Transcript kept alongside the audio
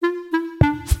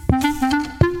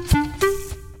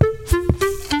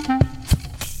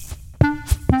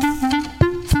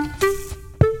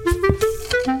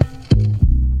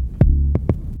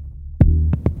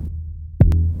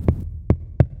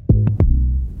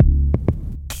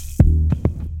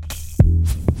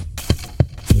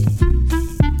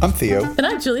I'm Theo. And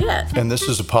I'm Juliet. And this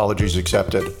is Apologies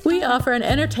Accepted. We offer an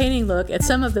entertaining look at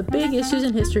some of the big issues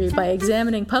in history by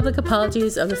examining public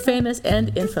apologies of the famous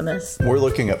and infamous. We're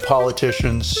looking at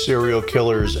politicians, serial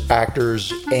killers,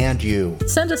 actors, and you.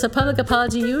 Send us a public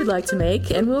apology you would like to make,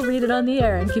 and we'll read it on the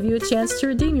air and give you a chance to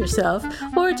redeem yourself,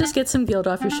 or just get some guilt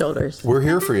off your shoulders. We're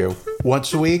here for you.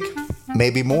 Once a week,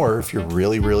 maybe more if you're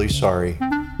really, really sorry.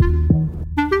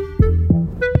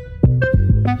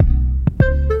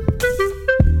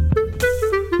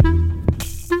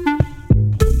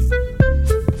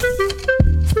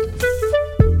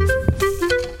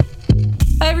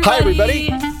 Hi, everybody.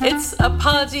 It's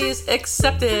Apologies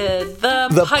Accepted,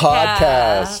 the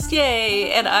podcast.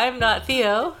 Yay. And I'm not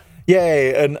Theo.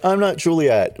 Yay. And I'm not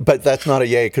Juliet. But that's not a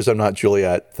yay because I'm not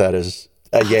Juliet. That is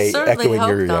a yay echoing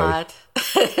your not.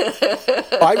 yay.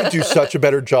 I would do such a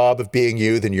better job of being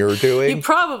you than you're doing. You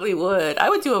probably would. I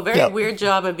would do a very weird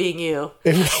job of being you.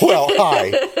 Well,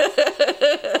 hi.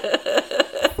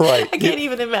 Right. I can't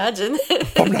even imagine.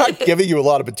 I'm not giving you a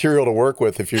lot of material to work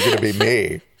with if you're going to be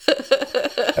me.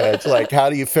 It's like, how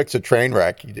do you fix a train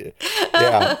wreck?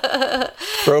 Yeah.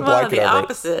 Throw a blanket the over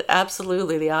opposite. it.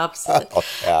 Absolutely the opposite. Oh,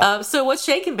 yeah. So what's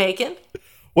shaking bacon?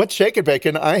 What's shaking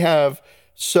bacon? I have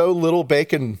so little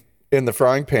bacon in the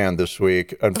frying pan this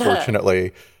week,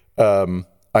 unfortunately. I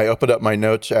opened up my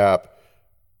notes app,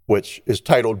 which is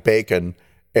titled Bacon,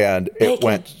 and it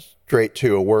went straight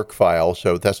to a work file,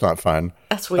 so that's not fun.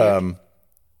 That's weird.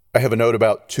 I have a note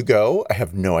about to go. I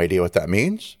have no idea what that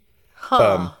means.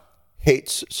 Huh.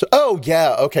 Hates. So, oh,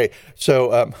 yeah. Okay.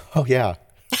 So, oh, yeah.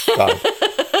 God.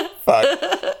 Fuck.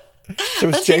 So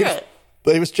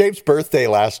it was James' birthday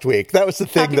last week. That was the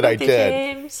thing that I did.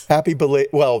 James. Happy belated.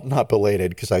 Well, not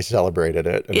belated because I celebrated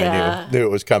it and I knew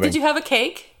it was coming. Did you have a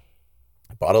cake?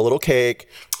 I bought a little cake.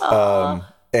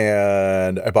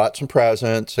 And I bought some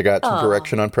presents. I got some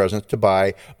direction on presents to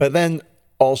buy. But then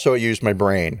also I used my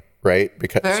brain, right?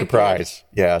 Because Very surprise.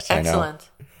 Good. Yes, Excellent.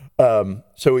 I know.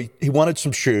 So he wanted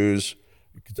some shoes.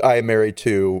 I am married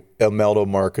to Imelda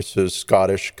Marcus's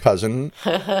Scottish cousin,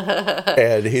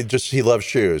 and he loves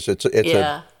shoes. It's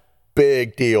a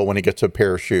big deal when he gets a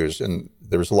pair of shoes, and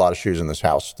there was a lot of shoes in this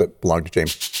house that belonged to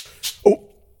James. Oh,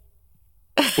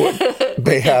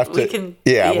 they have to.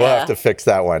 We'll have to fix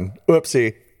that one.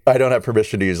 Whoopsie, I don't have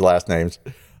permission to use last names.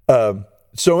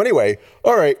 So anyway,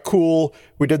 all right, cool.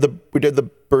 We did the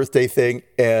birthday thing,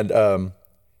 and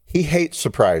he hates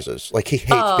surprises. Like, he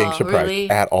hates being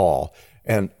surprised at all.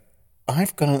 And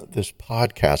I've got this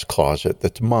podcast closet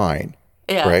that's mine,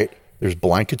 right? There's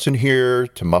blankets in here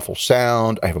to muffle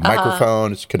sound. I have a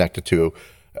microphone. It's connected to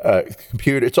a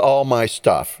computer. It's all my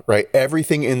stuff, right?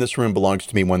 Everything in this room belongs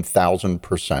to me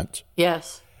 1,000%.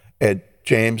 Yes. And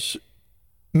James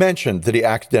mentioned that he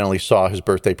accidentally saw his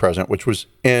birthday present, which was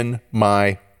in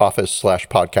my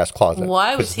office/podcast closet.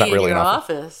 Why was he in your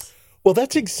office? Well,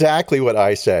 that's exactly what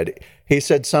I said. He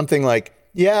said something like,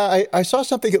 yeah, I saw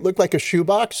something that looked like a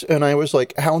shoebox, and I was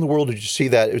like, how in the world did you see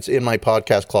that? It's in my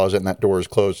podcast closet, and that door is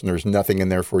closed, and there's nothing in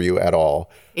there for you at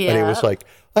all. Yeah. And he was like,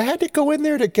 I had to go in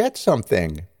there to get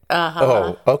something.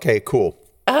 Oh, okay, cool.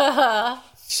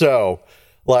 So,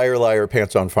 liar, liar,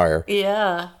 pants on fire.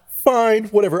 Yeah. Fine,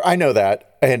 whatever. I know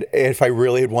that. And if I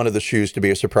really had wanted the shoes to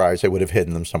be a surprise, I would have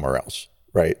hidden them somewhere else.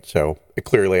 Right. So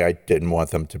clearly I didn't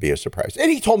want them to be a surprise. And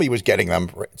he told me he was getting them.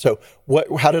 Right. So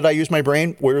how did I use my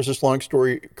brain? Where is this long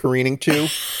story careening to?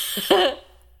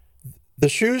 The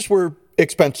shoes were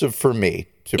expensive for me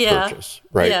to purchase.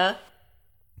 Right. Yeah.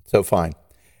 So fine.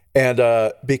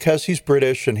 And because he's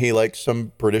British and he likes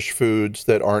some British foods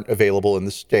that aren't available in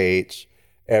the States,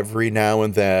 every now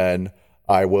and then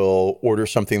I will order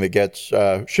something that gets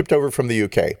shipped over from the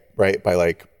UK, right? By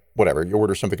like, whatever, you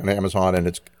order something on Amazon and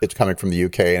it's coming from the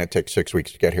UK and it takes 6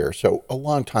 weeks to get here. So a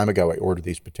long time ago, I ordered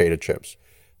these potato chips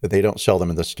that they don't sell them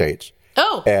in the States.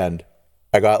 Oh. And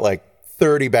I got like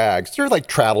 30 bags. They're like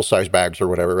travel size bags or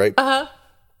whatever, right? Uh-huh.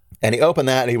 And he opened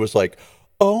that and he was like,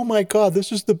 oh my God,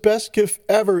 this is the best gift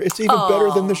ever. It's even better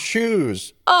than the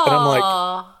shoes. Aww. And I'm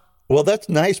like, well, that's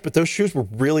nice, but those shoes were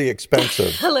really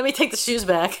expensive. Let me take the shoes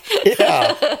back.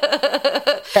 Yeah.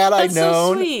 Had I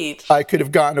known, so sweet. I could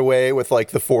have gotten away with like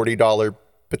the $40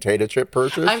 potato chip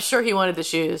purchase. I'm sure he wanted the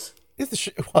shoes.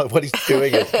 What he's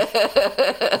doing is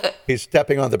he's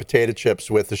stepping on the potato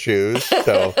chips with the shoes.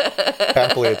 So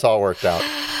happily it's all worked out.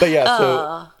 But yeah,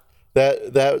 so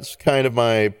that's kind of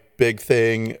my big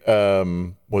thing,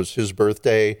 was his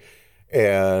birthday.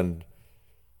 And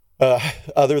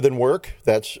other than work,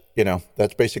 that's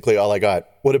basically all I got.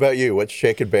 What about you? What's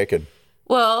shaking bacon?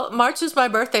 Well, March is my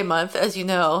birthday month, as you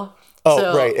know. Oh,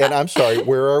 So, right. And I'm sorry,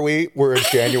 where are we? We're in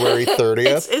January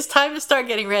 30th. It's time to start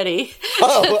getting ready.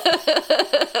 Oh,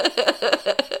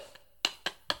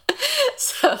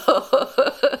 So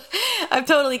I'm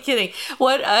totally kidding.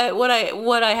 What I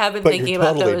have been but thinking you're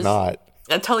about totally though is not.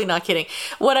 I'm totally not kidding.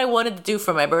 What I wanted to do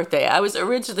for my birthday, I was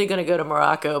originally going to go to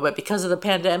Morocco, but because of the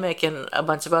pandemic and a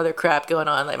bunch of other crap going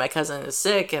on, like my cousin is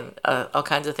sick and all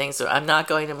kinds of things, so I'm not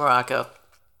going to Morocco.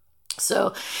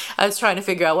 So I was trying to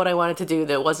figure out what I wanted to do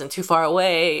that wasn't too far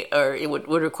away or it would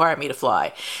require me to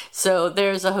fly. So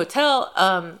there's a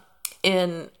hotel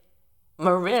in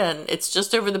Marin, it's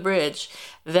just over the bridge,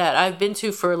 that I've been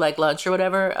to for like lunch or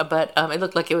whatever, but it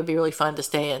looked like it would be really fun to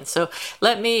stay in. So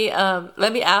let me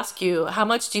ask you, how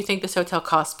much do you think this hotel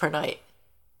costs per night?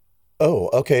 Oh,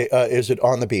 okay. Is it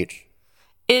on the beach?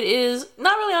 It is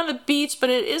not really on the beach, but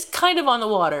it is kind of on the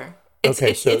water. It's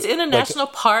in a like- national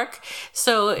park,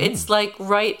 so it's like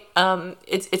right.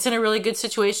 It's in a really good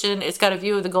situation. It's got a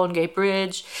view of the Golden Gate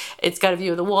Bridge. It's got a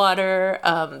view of the water.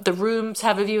 The rooms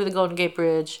have a view of the Golden Gate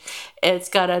Bridge. It's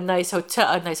got a nice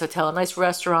hotel, a nice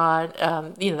restaurant.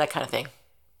 That kind of thing.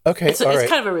 Okay, It's all right.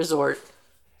 kind of a resort.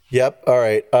 Yep, all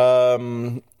right.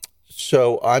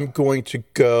 So I'm going to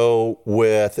go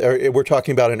with, we're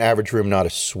talking about an average room, not a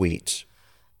suite.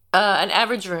 An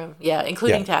average room, yeah,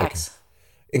 including Yeah, tax.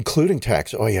 Including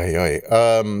tax. Oh, yeah.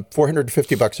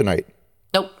 $450 a night.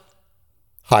 Nope.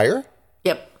 Higher?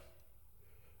 Yep.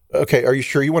 Okay, are you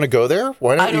sure you want to go there?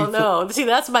 Why not? I don't know. See,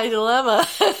 that's my dilemma.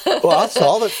 Well, I'll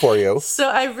solve it for you. So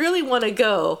I really want to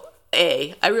go.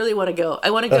 I really want to go.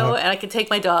 I want to go and I can take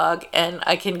my dog and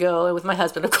I can go with my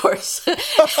husband, of course.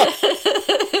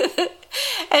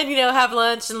 And, have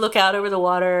lunch and look out over the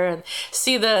water and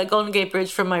see the Golden Gate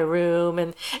Bridge from my room.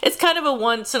 And it's kind of a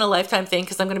once in a lifetime thing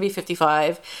because I'm going to be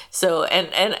 55. So,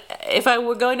 and if I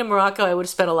were going to Morocco, I would have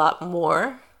spent a lot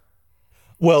more.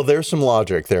 Well, there's some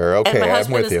logic there. And Okay, my I'm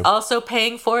husband with is you. also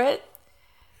paying for it.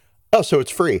 Oh, so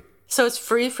it's free. So it's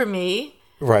free for me.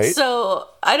 Right. So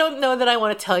I don't know that I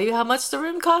want to tell you how much the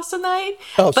room costs a night.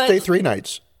 Oh, but stay 3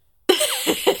 nights.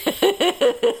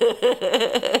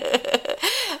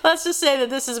 Let's just say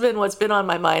that this has been what's been on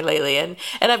my mind lately, and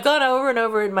I've gone over and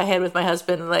over in my head with my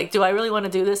husband, like, do I really want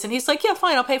to do this? And he's like, yeah,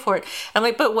 fine, I'll pay for it. I'm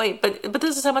like, but wait, but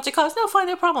this is how much it costs. No, fine,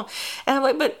 no problem. And I'm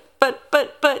like, but,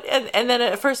 and then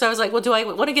at first I was like, well, do I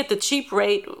want to get the cheap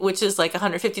rate, which is like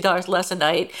 $150 less a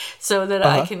night, so that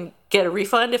I can get a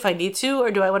refund if I need to,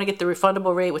 or do I want to get the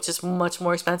refundable rate, which is much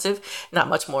more expensive, not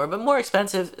much more, but more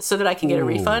expensive, so that I can get a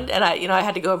refund? And I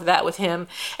had to go over that with him,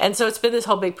 and so it's been this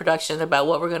whole big production about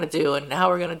what we're going to do and how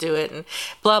we're going to do it, and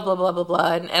blah blah blah blah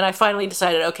blah. And I finally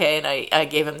decided, okay, and I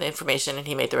gave him the information, and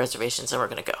he made the reservations, and we're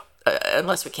going to go,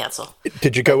 unless we cancel.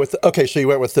 Did you go with, okay, so you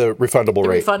went with the refundable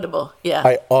rate. Refundable, yeah.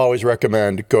 I always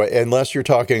recommend go, unless you're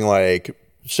talking like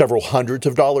several hundreds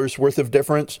of dollars worth of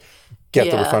difference, get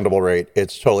the refundable rate.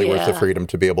 It's totally worth the freedom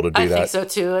to be able to do that. I think so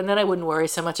too. And then I wouldn't worry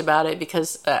so much about it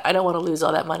because I don't want to lose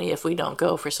all that money if we don't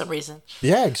go for some reason.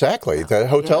 Yeah, exactly. The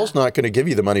hotel's not going to give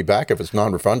you the money back if it's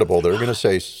non-refundable. They're going to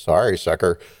say, sorry,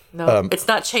 sucker. No, it's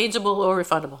not changeable or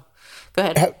refundable. Go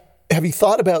ahead. Have you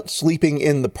thought about sleeping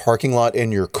in the parking lot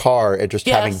in your car and just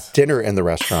having dinner in the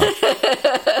restaurant?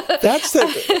 That's the...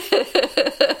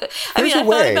 I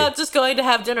thought about just going to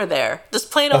have dinner there.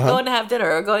 Just plain old going to have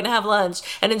dinner or going to have lunch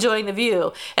and enjoying the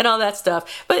view and all that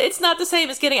stuff. But it's not the same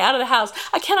as getting out of the house.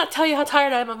 I cannot tell you how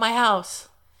tired I am of my house.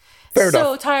 Fair enough.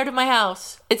 So tired of my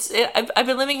house. I've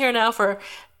been living here now for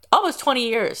almost 20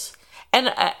 years.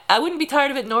 And I wouldn't be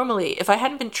tired of it normally if I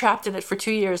hadn't been trapped in it for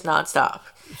 2 years nonstop.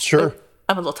 Sure. But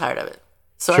I'm a little tired of it.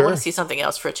 So I want to see something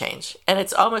else for a change. And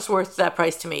it's almost worth that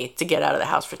price to me to get out of the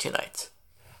house for 2 nights.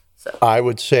 So. I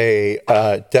would say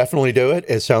definitely do it.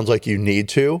 It sounds like you need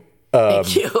to.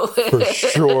 Thank you. For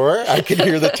sure. I can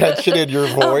hear the tension in your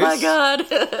voice. Oh, my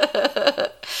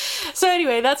God. So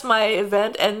anyway, that's my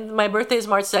event. And my birthday is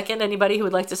March 2nd. Anybody who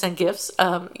would like to send gifts,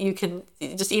 you can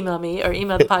just email me or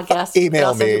email the podcast. Email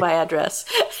I'll send me. you my address.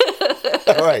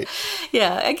 All right.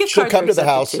 Yeah. And gift She'll cards come are to the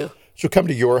accepted, house. too. She'll come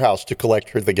to your house to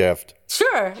collect her the gift.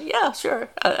 Sure. Yeah, sure.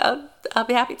 I'll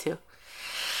be happy to.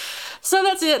 So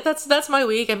that's it. That's my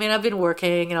week. I mean, I've been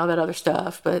working and all that other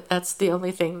stuff, but that's the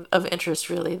only thing of interest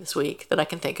really this week that I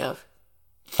can think of.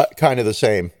 Kind of the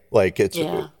same. Like if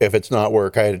it's not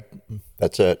work,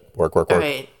 that's it. Work.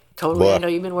 Right. Totally. Blah. I know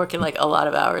you've been working like a lot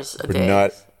of hours a day. We're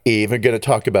not even going to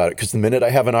talk about it because the minute I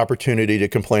have an opportunity to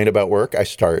complain about work, I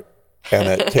start. And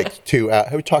it takes 2 hours.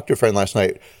 I talked to a friend last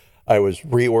night. I was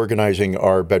reorganizing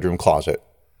our bedroom closet.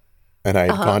 And I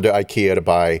had gone to IKEA to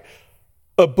buy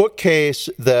a bookcase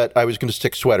that I was going to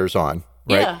stick sweaters on.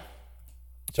 Right? Yeah.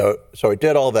 So I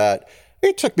did all that.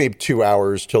 It took me 2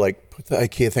 hours to like put the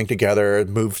IKEA thing together,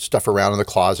 move stuff around in the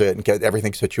closet and get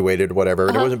everything situated, whatever.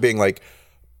 And it wasn't being like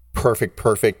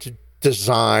perfect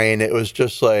design. It was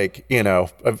just like,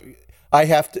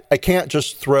 I can't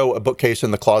just throw a bookcase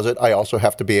in the closet. I also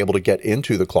have to be able to get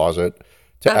into the closet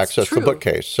to That's access true. the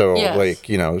bookcase. So Yes.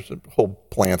 it's a whole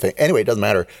plan thing. Anyway, it doesn't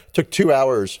matter. It took 2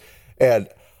 hours, and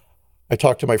I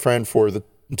talked to my friend for the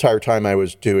entire time I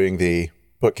was doing the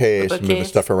bookcase, moving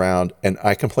stuff around, and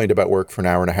I complained about work for an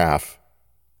hour and a half.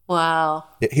 Wow.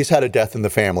 He's had a death in the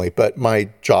family, but my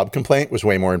job complaint was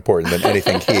way more important than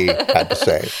anything he had to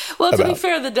say. Well, to be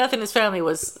fair, the death in his family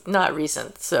was not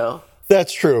recent, so.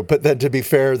 That's true. But then to be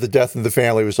fair, the death in the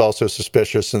family was also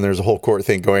suspicious, and there's a whole court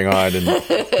thing going on. And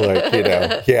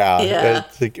Yeah.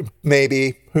 it's like,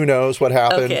 maybe, who knows what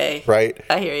happened, Okay. right?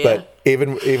 I hear you. But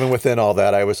even within all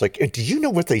that, I was like, do you know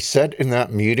what they said in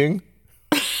that meeting?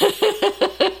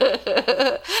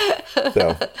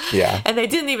 So, yeah. And they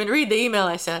didn't even read the email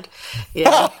I sent.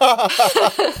 Yeah.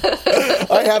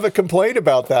 I have a complaint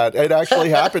about that. It actually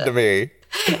happened to me.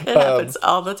 It happens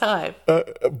all the time.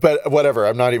 But whatever,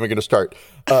 I'm not even going to start.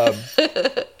 I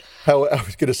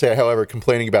was going to say, however,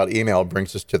 complaining about email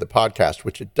brings us to the podcast,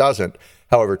 which it doesn't.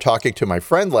 However, talking to my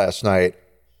friend last night,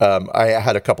 I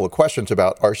had a couple of questions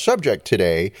about our subject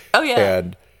today. Oh,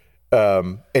 yeah.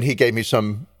 And he gave me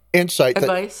some insight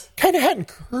Advice? that kind of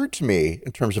hadn't occurred to me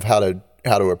in terms of how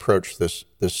to approach this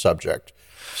subject.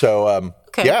 So,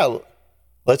 Okay. yeah,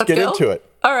 let's get go? into it.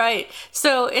 All right.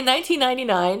 So in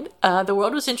 1999, the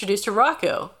world was introduced to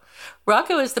Rocco.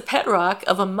 Rocco is the pet rock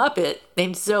of a Muppet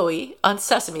named Zoe on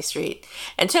Sesame Street.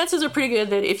 And chances are pretty good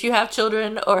that if you have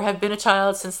children or have been a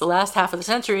child since the last half of the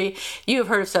century, you have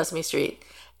heard of Sesame Street.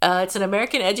 It's an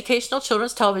American educational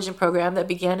children's television program that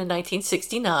began in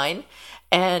 1969,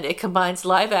 and it combines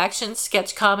live action,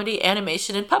 sketch comedy,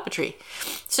 animation, and puppetry.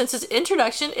 Since its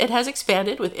introduction, it has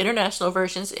expanded with international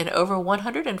versions in over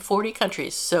 140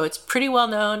 countries. So it's pretty well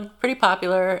known, pretty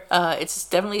popular. It's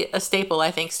definitely a staple, I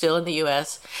think, still in the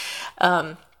U.S.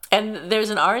 And there's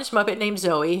an orange Muppet named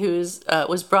Zoe who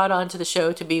was brought onto the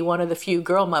show to be one of the few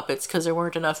girl Muppets because there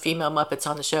weren't enough female Muppets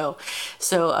on the show.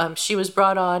 So she was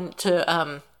brought on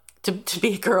to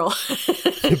be a girl.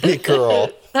 To be a girl.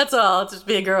 That's all, just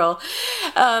be a girl.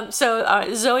 So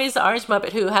Zoe's the orange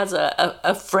Muppet who has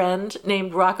a friend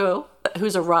named Rocco,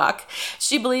 who's a rock.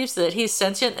 She believes that he's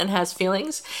sentient and has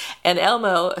feelings. And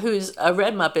Elmo, who's a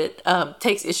red Muppet,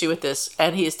 takes issue with this.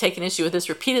 And he has taken issue with this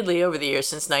repeatedly over the years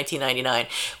since 1999.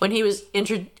 When he was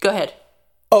Go ahead.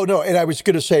 Oh, no, and I was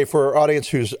going to say, for our audience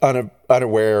who's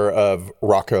unaware of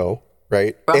Rocco,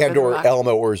 right? Rocco and or the Rock.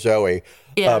 Elmo or Zoe.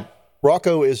 Yeah.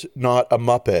 Rocco is not a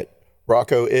Muppet.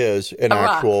 Rocco is an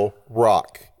actual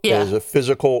rock. Yeah. It is a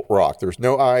physical rock. There's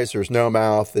no eyes. There's no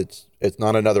mouth. It's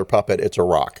not another puppet. It's a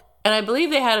rock. And I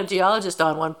believe they had a geologist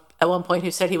on at one point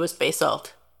who said he was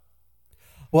basalt.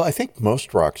 Well, I think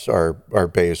most rocks are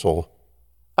basal.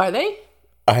 Are they?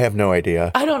 I have no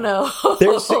idea. I don't know.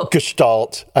 There's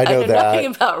Gestalt. I know that.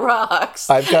 Nothing about rocks.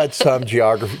 I've got some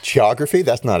geography.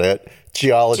 That's not it.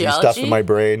 Geology stuff in my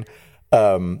brain.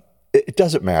 It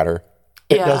doesn't matter.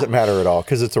 It doesn't matter at all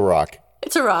because it's a rock.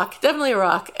 It's a rock, definitely a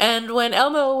rock. And when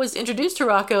Elmo was introduced to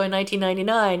Rocco in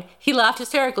 1999, he laughed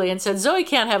hysterically and said, Zoe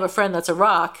can't have a friend that's a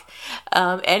rock.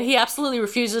 And he absolutely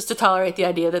refuses to tolerate the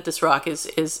idea that this rock is,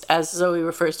 as Zoe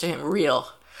refers to him, real.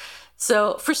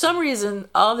 So for some reason,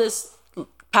 all this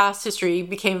past history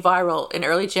became viral in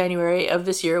early January of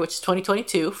this year, which is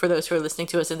 2022, for those who are listening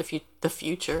to us in the future. The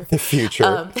future.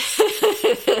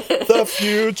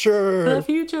 The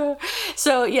future.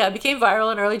 So, yeah, it became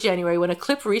viral in early January when a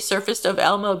clip resurfaced of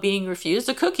Elmo being refused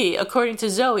a cookie, according to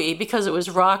Zoe, because it was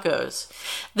Rocco's.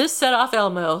 This set off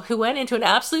Elmo, who went into an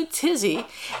absolute tizzy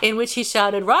in which he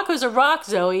shouted, Rocco's a rock,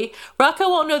 Zoe. Rocco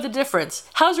won't know the difference.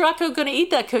 How's Rocco going to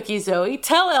eat that cookie, Zoe?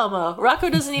 Tell Elmo. Rocco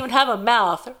doesn't even have a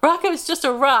mouth. Rocco's just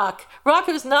a rock.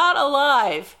 Rocco's not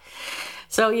alive.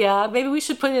 So, yeah, maybe we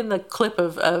should put in the clip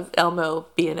of Elmo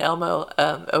being Elmo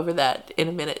over that in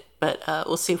a minute, but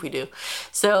we'll see if we do.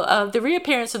 So the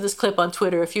reappearance of this clip on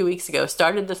Twitter a few weeks ago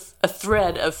started a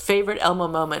thread of favorite Elmo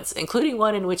moments, including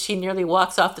one in which he nearly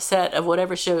walks off the set of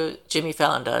whatever show Jimmy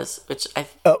Fallon does, which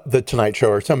The Tonight Show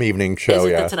or some evening show,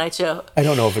 is it The Tonight Show? I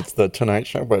don't know if it's The Tonight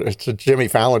Show, but it's a Jimmy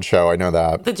Fallon show. I know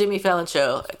that. The Jimmy Fallon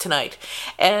Show tonight.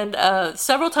 And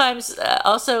several times it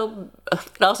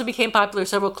also became popular,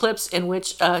 several clips in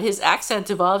which his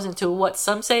accent evolves into what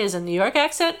some say is a New York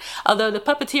accent, although the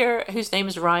puppeteer, whose name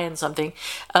is Ryan something,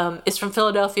 is from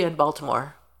Philadelphia and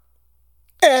Baltimore.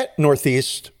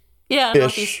 Northeast. Yeah,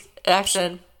 Northeast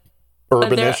accent.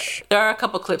 Urbanish. There are a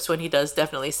couple clips when he does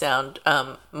definitely sound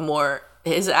more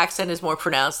his accent is more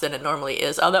pronounced than it normally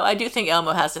is. Although I do think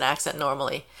Elmo has an accent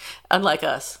normally, unlike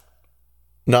us.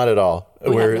 Not at all.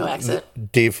 We're have no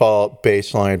accent. Default,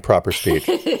 baseline, proper speech.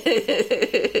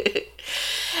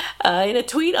 In a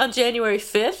tweet on January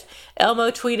 5th, Elmo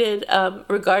tweeted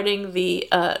regarding the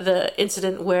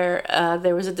incident where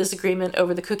there was a disagreement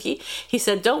over the cookie. He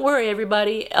said, "Don't worry,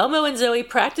 everybody. Elmo and Zoe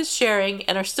practice sharing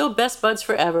and are still best buds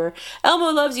forever.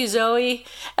 Elmo loves you, Zoe.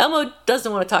 Elmo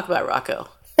doesn't want to talk about Rocco."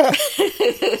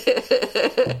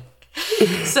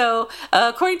 So,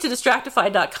 according to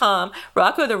Distractify.com,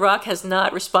 Rocco the Rock has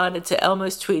not responded to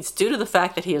Elmo's tweets due to the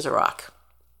fact that he is a rock.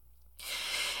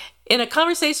 In a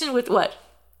conversation with what?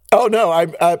 Oh no,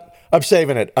 I'm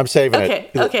saving it. I'm saving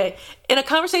it. Okay. In a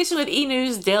conversation with E!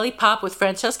 News Daily Pop with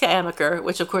Francesca Amaker,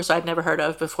 which of course I'd never heard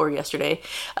of before yesterday,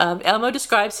 Elmo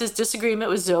describes his disagreement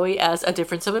with Zoe as a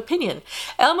difference of opinion.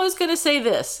 Elmo's going to say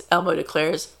this, Elmo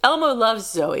declares. Elmo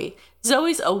loves Zoe.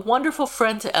 Zoe's a wonderful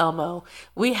friend to Elmo.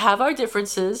 We have our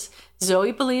differences.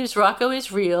 Zoe believes Rocco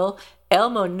is real.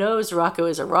 Elmo knows Rocco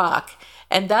is a rock.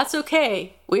 And that's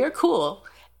okay. We are cool.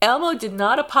 Elmo did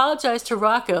not apologize to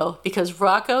Rocco because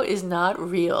Rocco is not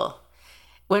real.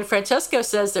 When Francesco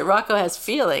says that Rocco has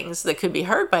feelings that could be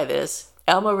hurt by this,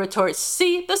 Elmo retorts,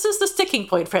 "See, this is the sticking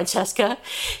point, Francesca.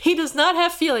 He does not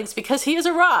have feelings because he is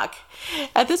a rock."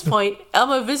 At this point,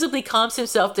 Elmo visibly calms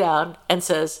himself down and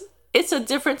says, "It's a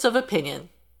difference of opinion."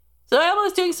 So Elmo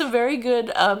is doing some very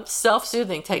good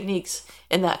self-soothing techniques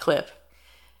in that clip.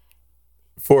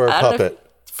 For a puppet.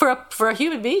 For a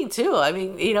human being, too. I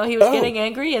mean, he was getting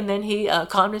angry, and then he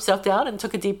calmed himself down and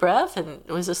took a deep breath, and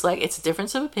it was just like, it's a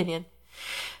difference of opinion.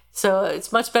 So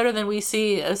it's much better than we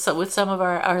see with some of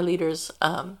our leaders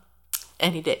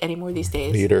any more these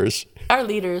days. Leaders. Our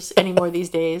leaders any more these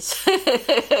days.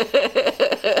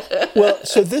 Well,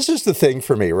 so this is the thing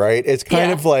for me, right? It's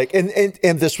kind of like,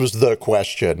 and this was the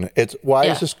question. It's why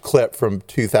is this clip from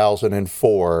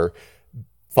 2004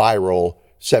 viral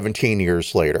 17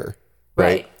 years later?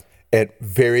 Right. And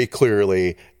very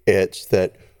clearly, it's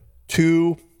that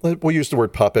we'll use the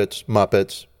word puppets,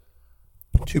 Muppets,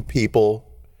 two people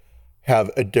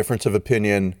have a difference of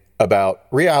opinion about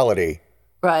reality.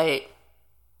 Right.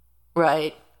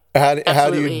 How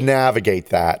do you navigate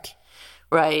that?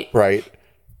 Right.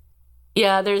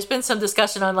 Yeah, there's been some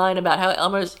discussion online about how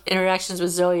Elmo's interactions with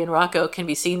Zoe and Rocco can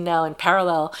be seen now in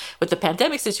parallel with the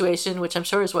pandemic situation, which I'm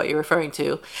sure is what you're referring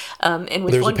to, in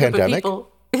which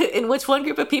one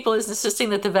group of people is insisting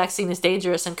that the vaccine is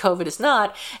dangerous and COVID is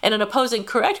not, and an opposing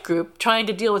correct group trying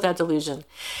to deal with that delusion.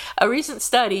 A recent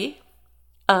study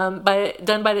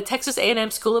done by the Texas A&M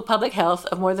School of Public Health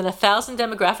of more than 1,000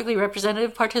 demographically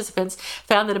representative participants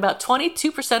found that about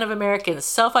 22% of Americans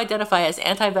self-identify as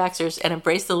anti-vaxxers and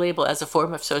embrace the label as a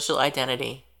form of social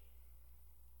identity.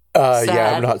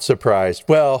 Yeah, I'm not surprised.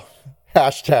 Well,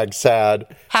 hashtag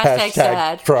sad. Hashtag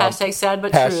sad. Trump. Hashtag sad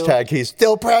but hashtag true. He's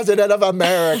still president of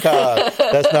America.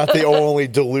 That's not the only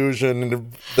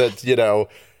delusion that's,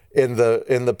 in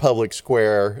the public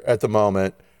square at the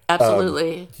moment.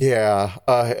 Absolutely.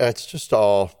 It's just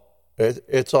all,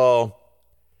 it's all,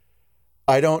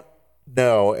 I don't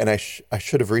know, and I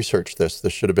should have researched this.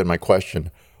 This should have been my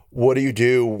question. What do you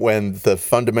do when the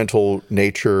fundamental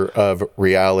nature of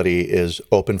reality is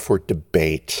open for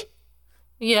debate?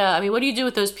 Yeah, I mean, what do you do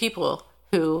with those people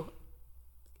who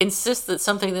insist that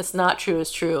something that's not true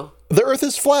is true? The earth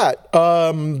is flat.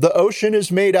 The ocean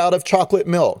is made out of chocolate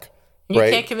milk. You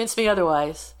right? can't convince me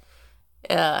otherwise.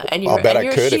 I'll bet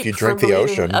I could if you drink the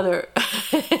ocean.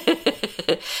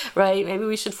 Right? Maybe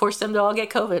we should force them to all get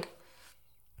COVID.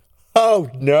 Oh,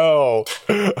 no.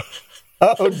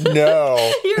 Oh,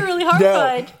 no. You're really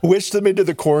horrified. No. Wish them into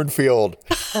the cornfield.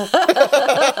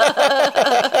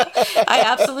 I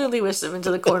absolutely wish them into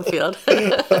the cornfield.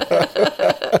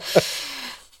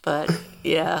 But,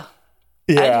 yeah.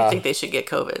 I do think they should get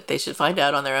COVID. They should find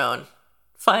out on their own.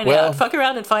 Find out. Fuck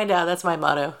around and find out. That's my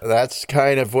motto. That's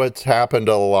kind of what's happened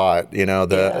a lot.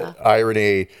 The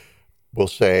irony, we'll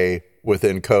say,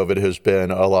 within COVID has been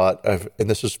a lot of, and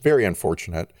this is very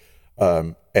unfortunate,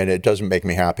 and it doesn't make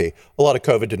me happy. A lot of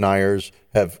COVID deniers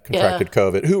have contracted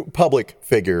COVID. Public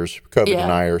figures, COVID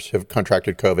deniers, have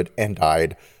contracted COVID and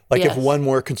died. If one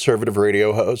more conservative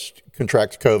radio host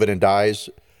contracts COVID and dies,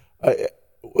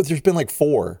 there's been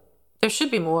 4. There should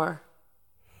be more.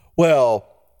 Well,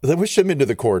 they wish them into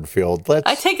the cornfield.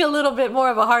 I take a little bit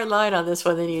more of a hard line on this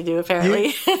one than you do,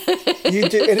 apparently. You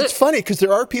do, and it's funny because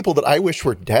there are people that I wish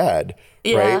were dead,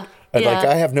 right? And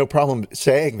I have no problem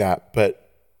saying that, but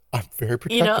I'm very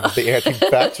protective of the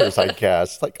anti-vaxxers, I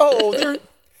guess. They're,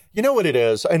 you know what it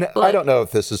is? And I don't know if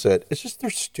this is it. It's just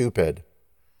they're stupid.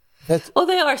 Well,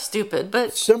 they are stupid,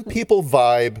 but Some people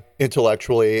vibe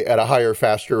intellectually at a higher,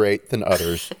 faster rate than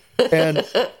others. And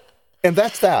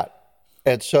that's that.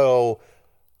 And so,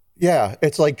 yeah,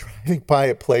 it's like driving by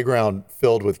a playground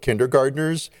filled with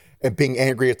kindergartners and being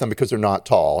angry at them because they're not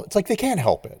tall. It's like they can't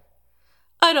help it.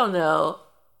 I don't know.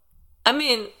 I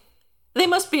mean, they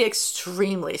must be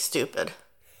extremely stupid.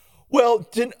 Well,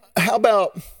 how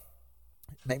about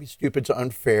maybe stupid's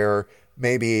unfair,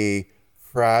 maybe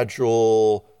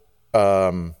fragile,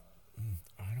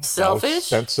 Selfish?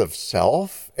 sense of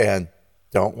self and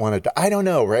don't want to, I don't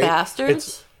know, right?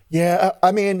 Bastards? Yeah,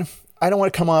 I mean, I don't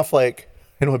want to come off like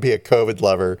I don't want to be a COVID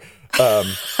lover.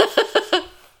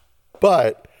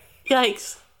 But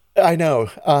Yikes. I know.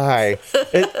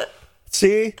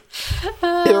 See?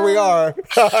 Here we are.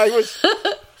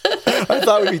 I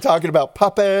thought we'd be talking about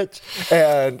puppets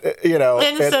and,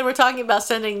 And instead, we're talking about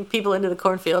sending people into the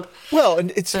cornfield. Well,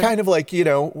 and it's kind of like,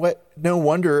 what? No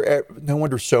wonder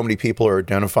so many people are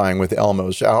identifying with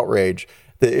Elmo's outrage.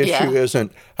 The issue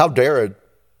isn't how dare a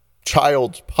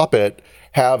child's puppet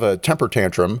have a temper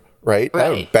tantrum, right?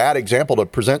 That's a bad example to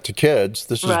present to kids.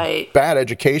 This is bad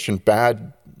education,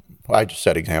 I just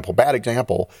said example, bad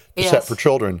example to set for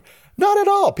children. Not at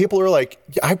all. People are like,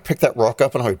 I picked that rock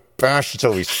up and I bashed it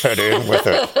till he's fed in with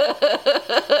it.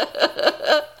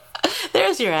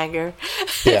 There's your anger.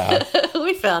 Yeah.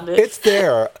 We found it. It's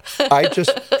there. I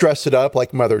just dress it up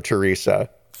like Mother Teresa.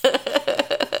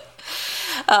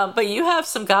 But you have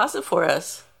some gossip for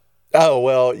us. Oh,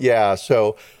 well, yeah.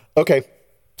 So, okay,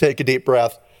 take a deep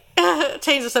breath.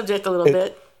 Change the subject a little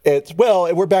bit.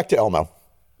 We're back to Elmo.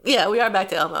 Yeah, we are back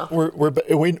to Elmo.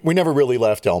 We never really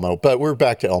left Elmo, but we're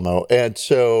back to Elmo. And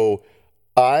so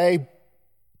I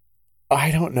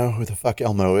don't know who the fuck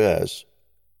Elmo is.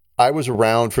 I was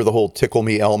around for the whole Tickle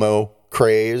Me Elmo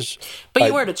craze. But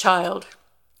you weren't a child.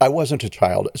 I wasn't a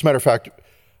child. As a matter of fact,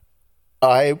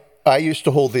 I used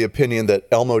to hold the opinion that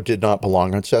Elmo did not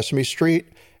belong on Sesame Street,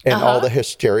 and all the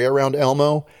hysteria around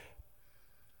Elmo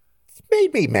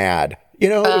made me mad. It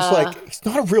was like, it's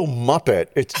not a real Muppet.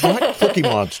 It's not Cookie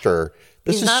Monster.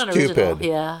 This is stupid. Original.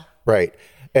 Yeah. Right.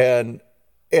 And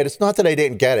it's not that I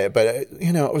didn't get it, but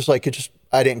it was like,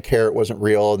 I didn't care. It wasn't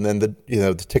real. And then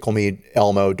the Tickle Me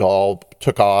Elmo doll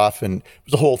took off, and it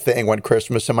was a whole thing one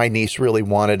Christmas, and my niece really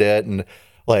wanted it. And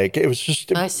like, it was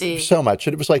just I see. So much.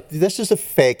 And it was like, this is a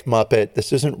fake Muppet.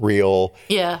 This isn't real.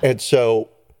 Yeah. And so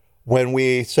when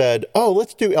we said, oh,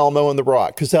 let's do Elmo and the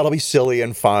Rock, because that'll be silly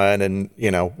and fun and,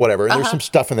 whatever. And there's some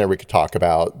stuff in there we could talk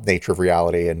about, nature of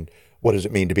reality and what does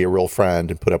it mean to be a real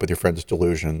friend and put up with your friend's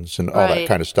delusions and all that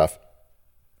kind of stuff.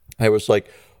 I was like,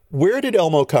 where did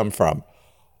Elmo come from?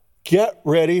 Get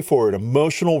ready for an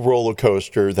emotional roller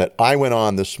coaster that I went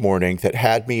on this morning that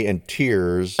had me in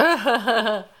tears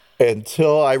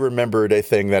until I remembered a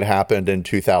thing that happened in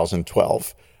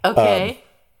 2012. Okay.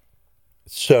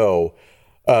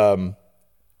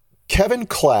 Kevin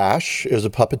Clash is a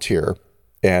puppeteer,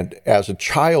 and as a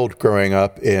child growing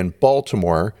up in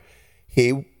Baltimore,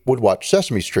 he would watch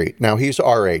Sesame Street. Now, he's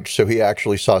our age, so he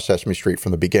actually saw Sesame Street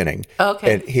from the beginning.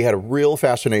 Okay. And he had a real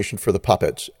fascination for the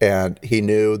puppets, and he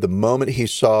knew the moment he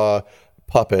saw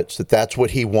puppets that that's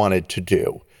what he wanted to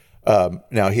do.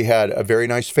 Now, he had a very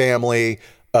nice family,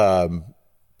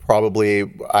 probably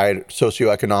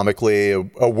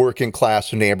socioeconomically a working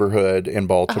class neighborhood in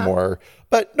Baltimore,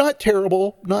 but not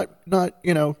terrible, not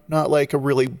like a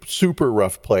really super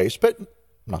rough place, but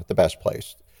not the best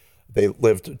place. They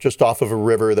lived just off of a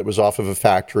river that was off of a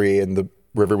factory, and the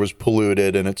river was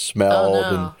polluted and it smelled.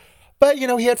 Oh, no. But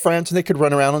he had friends and they could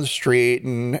run around on the street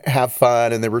and have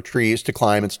fun, and there were trees to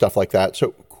climb and stuff like that.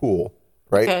 So cool,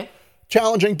 right? Okay.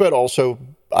 Challenging, but also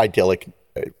idyllic,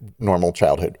 normal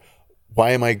childhood.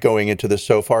 Why am I going into this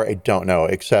so far? I don't know,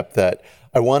 except that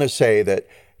I want to say that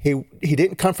he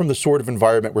didn't come from the sort of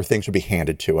environment where things would be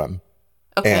handed to him.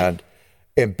 Okay.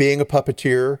 And being a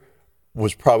puppeteer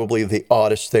was probably the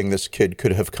oddest thing this kid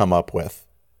could have come up with,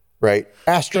 right?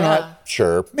 Astronaut,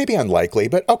 sure. Maybe unlikely,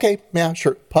 but okay, yeah,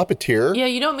 sure. Puppeteer. Yeah,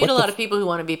 you don't meet a lot of people who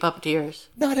want to be puppeteers.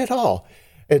 Not at all.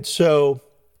 And so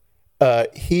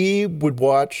he would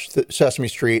watch Sesame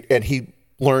Street, and he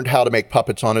learned how to make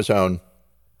puppets on his own.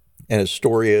 And his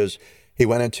story is he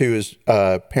went into his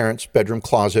parents' bedroom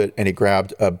closet, and he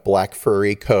grabbed a black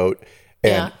furry coat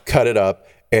and cut it up,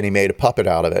 and he made a puppet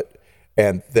out of it.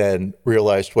 And then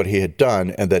realized what he had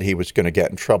done and that he was going to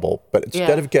get in trouble. But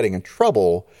instead of getting in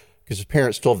trouble, because his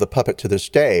parents still have the puppet to this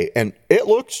day, and it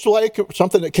looks like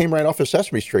something that came right off of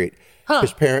Sesame Street.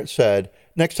 His parents said,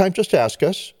 next time, just ask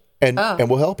us, and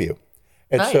we'll help you.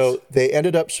 And so they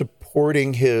ended up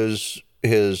supporting his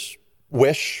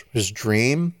wish, his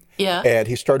dream. Yeah. And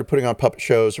he started putting on puppet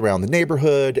shows around the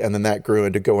neighborhood, and then that grew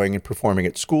into going and performing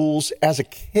at schools. As a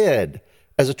kid,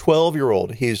 as a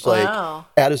 12-year-old, he's like Wow.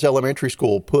 at his elementary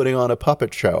school putting on a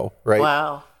puppet show, right?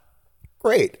 Wow.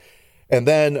 Great. And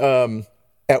then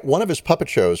at one of his puppet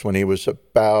shows when he was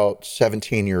about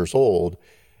 17 years old,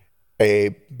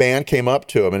 a man came up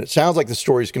to him, and it sounds like the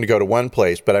story's going to go to one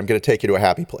place, but I'm going to take you to a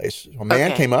happy place. A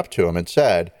man came up to him and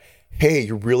said, "Hey,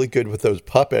 you're really good with those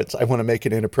puppets. I want to make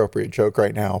an inappropriate joke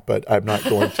right now, but I'm not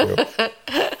going to."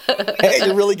 "Hey,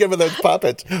 you're really good with those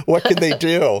puppets. What can they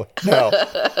do?" No,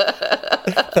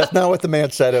 that's not what the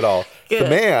man said at all. Good. The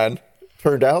man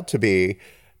turned out to be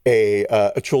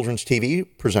a children's TV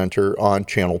presenter on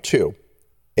Channel 2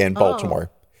 in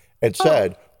Baltimore, and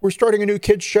said, "We're starting a new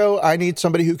kids show. I need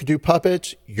somebody who can do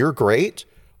puppets. You're great.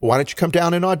 Why don't you come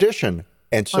down and audition?"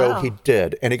 And so he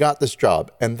did, and he got this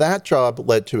job. And that job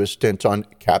led to a stint on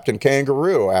Captain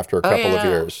Kangaroo after a couple of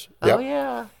years. Oh,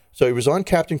 yeah. So he was on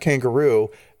Captain Kangaroo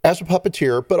as a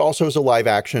puppeteer, but also as a live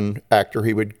action actor.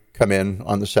 He would come in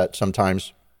on the set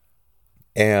sometimes.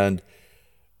 And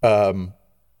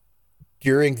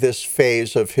during this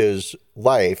phase of his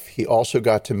life, he also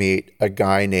got to meet a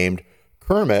guy named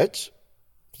Kermit.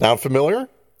 Sound familiar?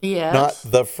 Yes.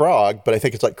 Not the frog, but I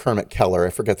think it's like Kermit Keller.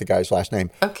 I forget the guy's last name.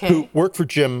 Okay. Who worked for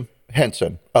Jim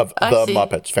Henson of the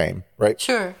Muppets fame, right?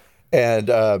 Sure. And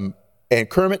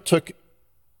Kermit took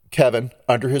Kevin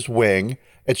under his wing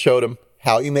and showed him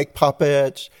how you make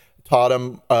puppets, taught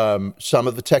him some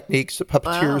of the techniques that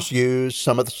puppeteers use,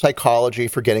 some of the psychology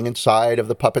for getting inside of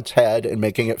the puppet's head and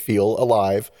making it feel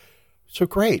alive. So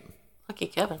great. Lucky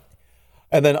Kevin.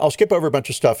 And then I'll skip over a bunch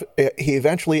of stuff. He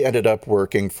eventually ended up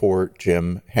working for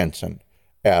Jim Henson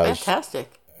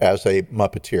Fantastic. as a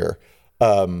Muppeteer.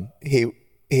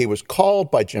 He was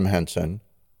called by Jim Henson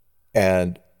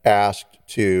and asked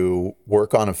to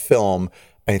work on a film.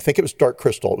 I think it was Dark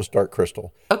Crystal. It was Dark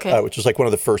Crystal, which is like one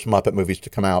of the first Muppet movies to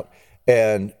come out.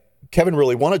 And Kevin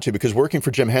really wanted to because working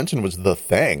for Jim Henson was the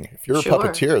thing. If you're a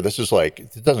puppeteer, this is like,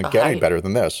 it doesn't get any better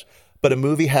than this. But a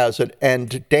movie has an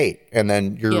end date, and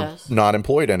then you're not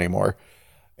employed anymore.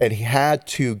 And he had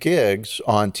 2 gigs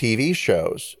on TV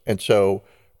shows. And so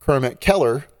Kermit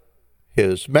Keller,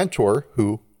 his mentor,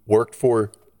 who worked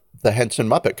for the Henson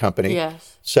Muppet Company,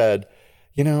 said,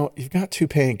 "You know, you've got 2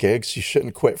 paying gigs. You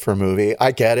shouldn't quit for a movie.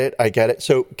 I get it.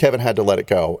 So Kevin had to let it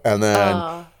go. And then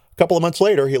a couple of months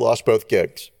later, he lost both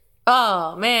gigs.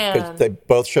 Oh, man. They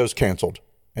both shows canceled.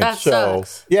 And that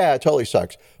sucks. Yeah, it totally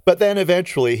sucks. But then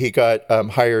eventually he got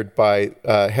hired by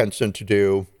Henson to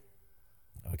do,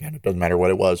 again, it doesn't matter what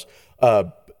it was,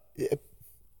 a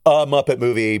Muppet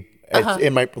movie. It's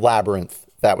in my Labyrinth.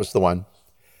 That was the one.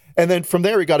 And then from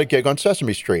there, he got a gig on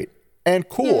Sesame Street. And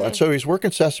cool. And so he's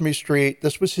working Sesame Street.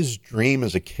 This was his dream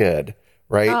as a kid,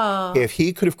 right? If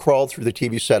he could have crawled through the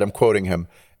TV set, I'm quoting him,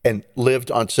 and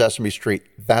lived on Sesame Street,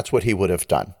 that's what he would have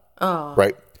done,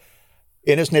 right?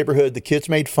 In his neighborhood, the kids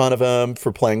made fun of him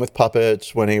for playing with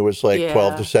puppets when he was like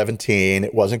 12 to 17.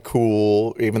 It wasn't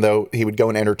cool. Even though he would go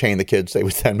and entertain the kids, they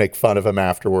would then make fun of him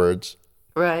afterwards.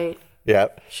 Right. Yeah.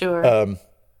 Sure.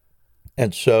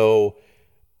 And so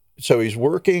he's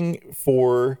working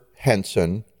for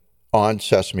Henson on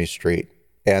Sesame Street,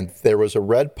 and there was a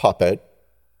red puppet.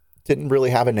 Didn't really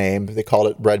have a name. They called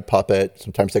it Red Puppet.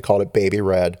 Sometimes they called it Baby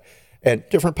Red. And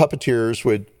different puppeteers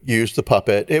would use the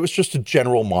puppet. It was just a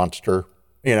general monster.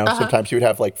 You know, sometimes you would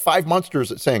have like 5 monsters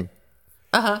that sing.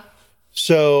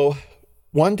 So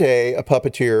one day, a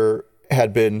puppeteer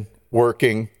had been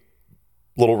working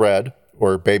Little Red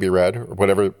or Baby Red or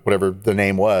whatever the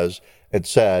name was, and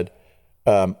said,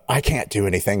 "I can't do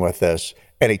anything with this."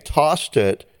 And he tossed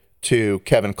it to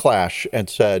Kevin Clash and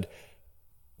said,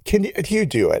 "Can you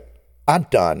do it? I'm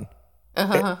done."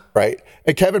 Right?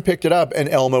 And Kevin picked it up, and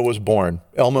Elmo was born.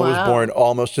 Elmo was born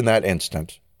almost in that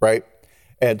instant, right?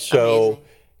 And so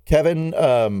Kevin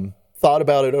thought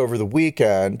about it over the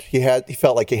weekend. He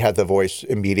felt like he had the voice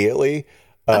immediately,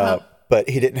 but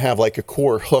he didn't have like a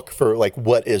core hook for like,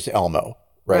 what is Elmo,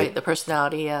 right? The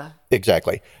personality, yeah.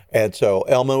 Exactly. And so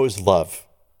Elmo is love,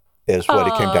 is what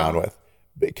he came down with.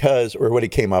 Or what he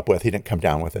came up with. He didn't come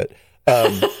down with it.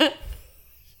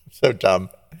 So dumb.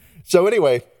 So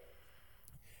anyway,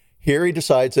 here he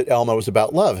decides that Elmo is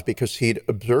about love because he'd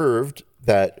observed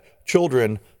that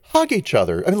children hug each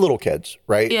other. I mean, little kids,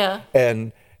 right? Yeah.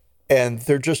 And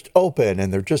they're just open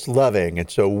and they're just loving and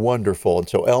so wonderful. And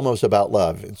so Elmo's about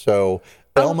love. And so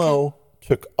Elmo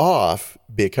took off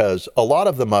because a lot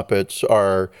of the Muppets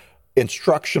are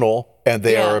instructional and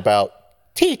they are about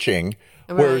teaching,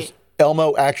 whereas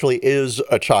Elmo actually is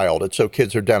a child. And so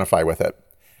kids identify with it.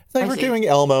 They were doing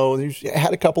Elmo. They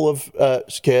had a couple of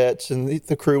skits, and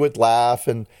the crew would laugh,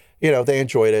 and they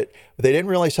enjoyed it. But they didn't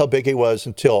realize how big he was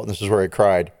until, and this is where I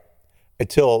cried,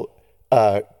 until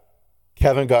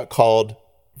Kevin got called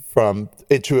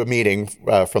into a meeting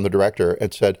from the director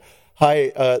and said,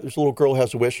 "Hi, there's a little girl who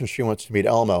has a wish and she wants to meet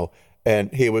Elmo."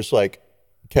 And he was like,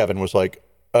 Kevin was like,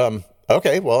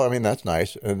 "Okay, well, I mean, that's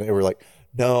nice." And they were like,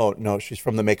 No, she's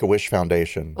from the Make-A-Wish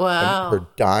Foundation. Wow. And her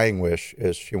dying wish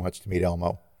is she wants to meet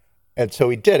Elmo. And so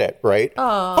he did it, right?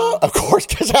 Oh, Of course,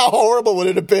 because how horrible would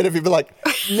it have been if he'd been like,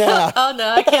 "Nah, oh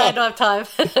no, I can't. I don't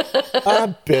have time.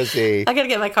 I'm busy. I gotta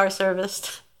get my car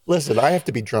serviced. Listen, I have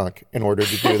to be drunk in order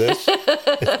to do this.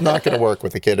 It's not going to work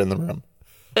with a kid in the room."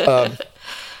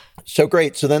 So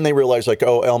great. So then they realized, like,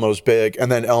 oh, Elmo's big.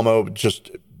 And then Elmo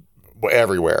just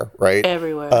everywhere, right?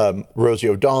 Everywhere. Rosie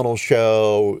O'Donnell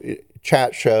show,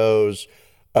 chat shows,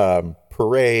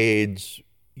 parades,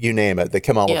 you name it. They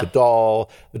come out with a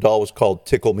doll. The doll was called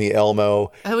Tickle Me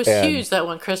Elmo. It was huge that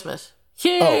one Christmas.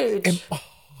 Huge.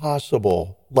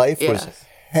 Impossible. Life was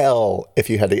hell if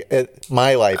you had to.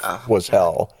 My life was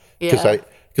hell. Because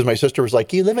my sister was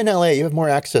like, "You live in LA, you have more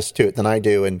access to it than I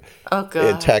do in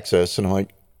Texas." And I'm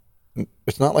like,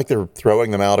 it's not like they're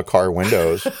throwing them out of car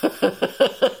windows.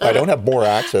 I don't have more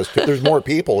access to it. There's more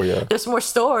people here. There's more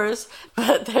stores,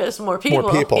 but there's more people.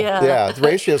 More people. Yeah. The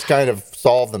ratios kind of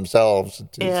solve themselves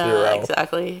to zero.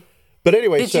 Exactly. But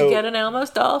anyway, Did you get an Elmo's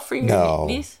doll for your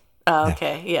niece? Oh,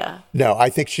 okay. Yeah. No, I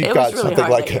think she got really something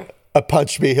like a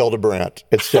Punch Me Hildebrandt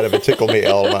instead of a Tickle Me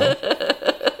Elmo.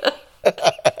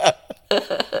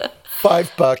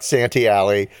 $5 Auntie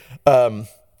Allie.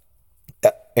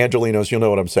 Angelinos, you'll know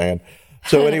what I'm saying.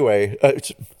 So anyway,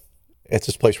 it's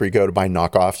this place where you go to buy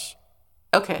knockoffs.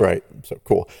 Okay. Right. So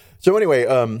cool. So anyway,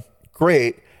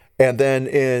 great. And then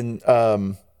in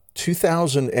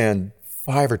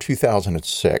 2005 or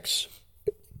 2006,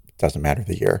 it doesn't matter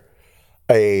the year,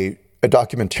 a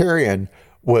documentarian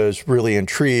was really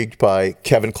intrigued by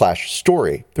Kevin Clash's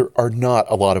story. There are not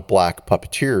a lot of black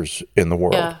puppeteers in the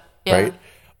world, right?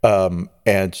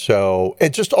 And so,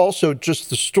 and just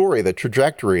the story, the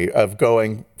trajectory of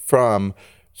going from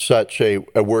such a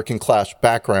working class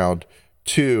background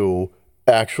to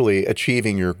actually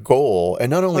achieving your goal, and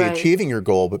not only achieving your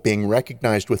goal, but being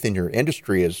recognized within your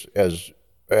industry as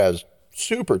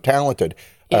super talented.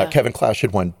 Kevin Clash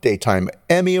had won Daytime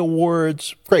Emmy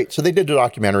Awards. Great. So they did a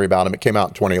documentary about him. It came out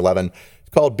in 2011. It's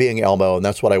called Being Elmo, and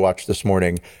that's what I watched this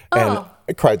morning. And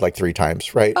I cried like 3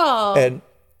 times, right? And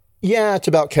yeah, it's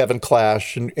about Kevin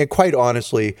Clash. And quite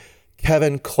honestly,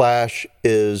 Kevin Clash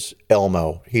is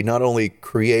Elmo. He not only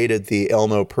created the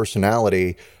Elmo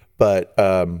personality, but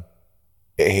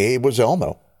he was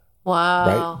Elmo.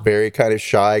 Wow. Right? Very kind of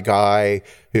shy guy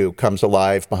who comes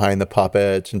alive behind the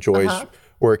puppets, enjoys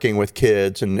working with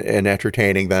kids and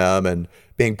entertaining them and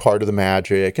being part of the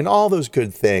magic and all those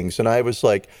good things. And I was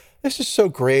like, this is so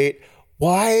great.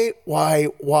 Why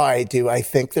do I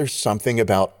think there's something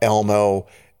about Elmo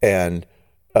and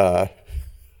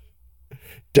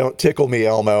Don't Tickle Me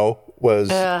Elmo was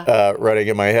running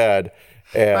in my head.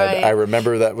 And I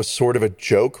remember that was sort of a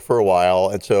joke for a while.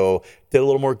 And so did a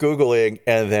little more Googling.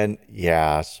 And then,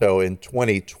 so in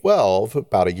 2012,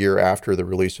 about a year after the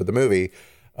release of the movie,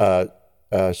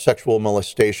 sexual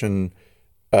molestation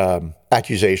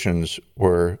accusations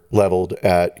were leveled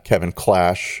at Kevin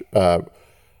Clash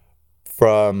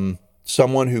from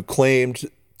someone who claimed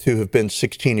to have been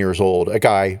 16 years old, a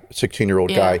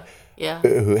 16-year-old guy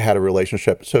who had a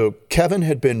relationship. So Kevin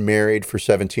had been married for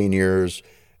 17 years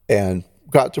and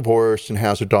got divorced and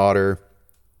has a daughter,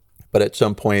 but at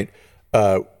some point,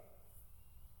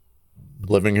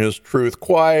 living his truth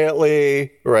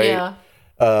quietly, right?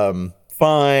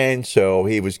 Fine. So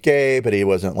he was gay, but he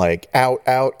wasn't like out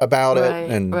about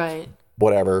it and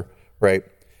whatever, right?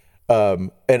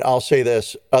 And I'll say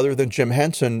this, other than Jim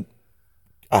Henson,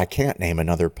 I can't name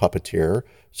another puppeteer.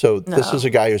 So this is a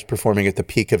guy who's performing at the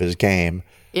peak of his game.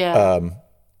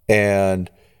 And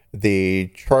the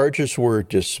charges were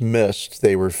dismissed.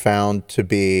 They were found to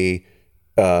be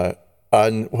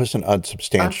wasn't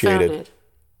unsubstantiated.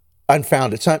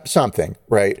 Unfounded, something,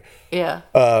 right?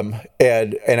 And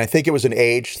I think it was an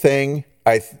age thing.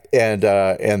 And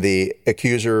the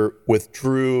accuser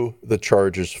withdrew the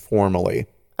charges formally.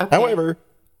 However,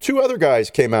 2 other guys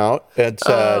came out and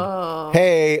said,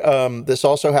 "Hey, this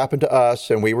also happened to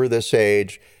us, and we were this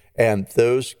age." And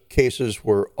those cases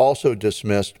were also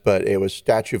dismissed, but it was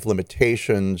statute of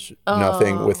limitations,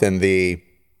 nothing within the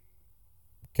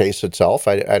case itself.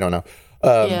 I don't know.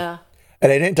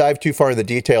 And I didn't dive too far in the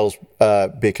details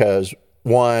because,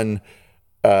 one,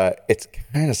 it's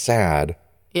kind of sad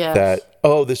that,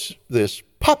 this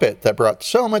puppet that brought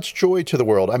so much joy to the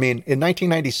world. I mean, in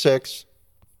 1996,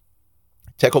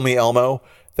 Tickle Me Elmo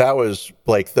that was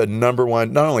like the number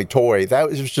one, not only toy, it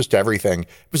was just everything.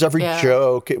 It was every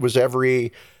joke. It was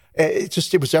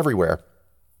it was everywhere.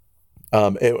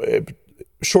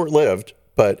 Short-lived,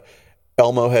 but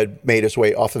Elmo had made his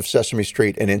way off of Sesame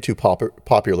Street and into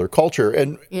popular culture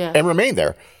and remained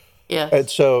there. Yeah. And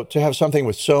so to have something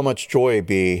with so much joy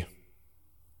be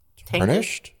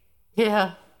tarnished.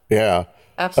 Yeah. Yeah.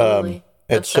 Absolutely.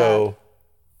 And so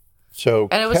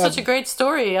and it was such a great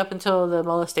story up until the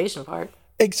molestation part.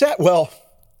 Exactly. Well,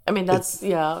 I mean, that's,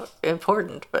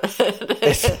 important, but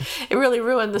it really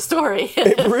ruined the story.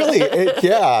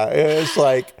 It's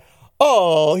like,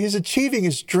 oh, he's achieving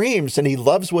his dreams and he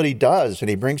loves what he does and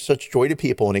he brings such joy to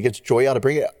people and he gets joy out of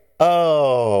bringing it.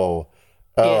 Oh.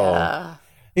 Yeah.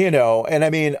 And I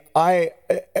mean, I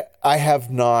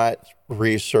have not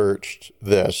researched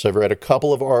this. I've read a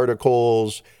couple of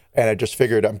articles and I just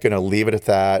figured I'm going to leave it at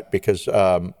that because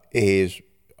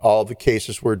all the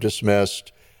cases were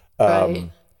dismissed. Right.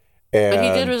 But he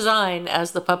did resign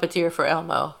as the puppeteer for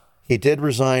Elmo. He did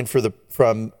resign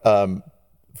from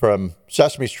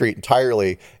Sesame Street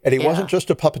entirely, and he wasn't just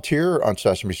a puppeteer on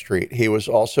Sesame Street. He was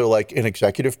also like an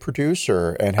executive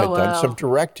producer and had done some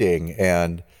directing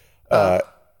and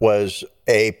was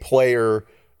a player.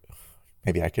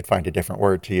 Maybe I could find a different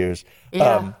word to use.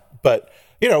 Yeah. But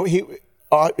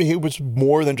he was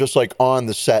more than just like on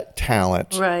the set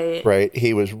talent. Right.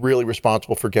 He was really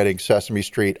responsible for getting Sesame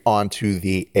Street onto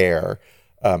the air,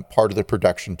 part of the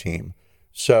production team.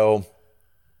 So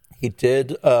he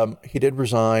did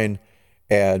resign,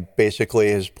 and basically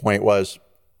his point was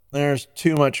there's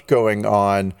too much going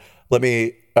on. Let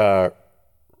me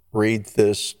read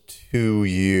this to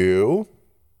you.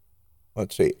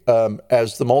 Let's see.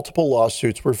 As the multiple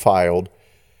lawsuits were filed,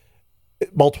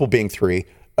 multiple being 3,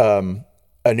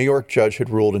 a New York judge had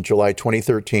ruled in July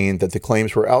 2013 that the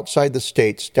claims were outside the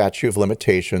state's statute of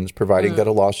limitations, providing that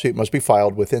a lawsuit must be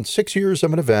filed within 6 years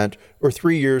of an event or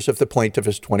 3 years if the plaintiff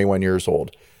is 21 years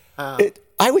old.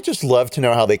 I would just love to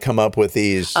know how they come up with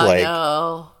these. I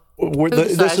know.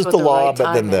 This is the law,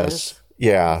 but then this.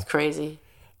 Yeah. It's crazy.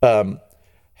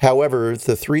 However,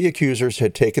 the 3 accusers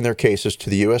had taken their cases to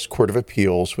the U.S. Court of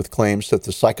Appeals with claims that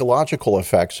the psychological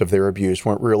effects of their abuse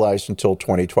weren't realized until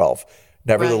 2012.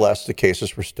 Nevertheless, the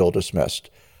cases were still dismissed.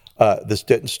 This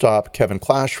didn't stop Kevin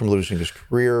Clash from losing his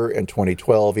career in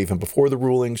 2012. Even before the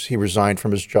rulings, he resigned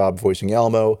from his job voicing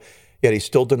Elmo, yet he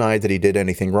still denied that he did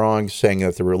anything wrong, saying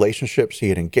that the relationships he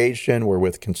had engaged in were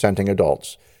with consenting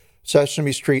adults.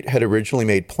 Sesame Street had originally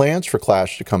made plans for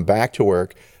Clash to come back to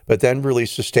work, but then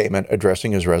released a statement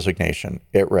addressing his resignation.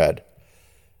 It read,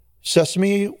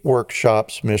 Sesame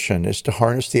Workshop's mission is to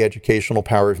harness the educational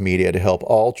power of media to help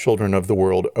all children of the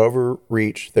world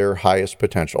overreach their highest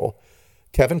potential.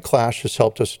 Kevin Clash has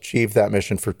helped us achieve that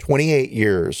mission for 28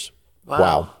 years.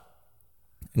 Wow.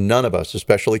 None of us,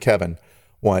 especially Kevin,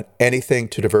 want anything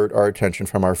to divert our attention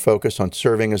from our focus on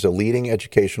serving as a leading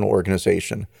educational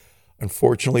organization.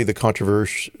 Unfortunately,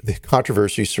 the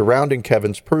controversy surrounding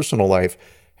Kevin's personal life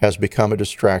has become a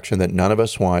distraction that none of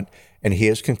us want, and he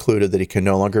has concluded that he can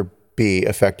no longer be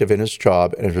effective in his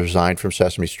job and has resigned from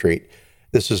Sesame Street.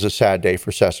 This is a sad day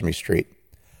for Sesame Street.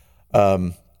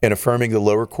 In affirming the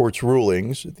lower court's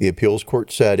rulings, the appeals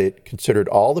court said it considered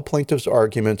all the plaintiffs'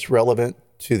 arguments relevant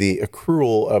to the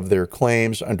accrual of their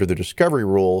claims under the discovery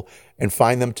rule and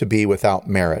find them to be without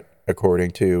merit,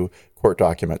 according to court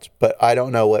documents. But I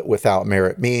don't know what without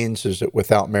merit means. Is it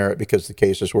without merit because the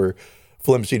cases were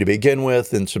flimsy to begin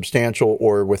with and substantial,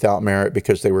 or without merit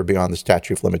because they were beyond the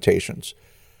statute of limitations?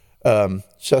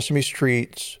 Sesame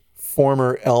Street's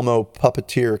former Elmo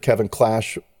puppeteer Kevin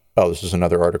Clash, this is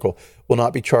another article, will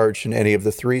not be charged in any of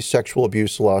the 3 sexual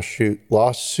abuse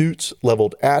lawsuits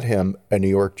leveled at him. A New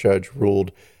York judge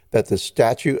ruled that the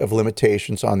statute of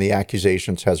limitations on the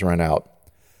accusations has run out.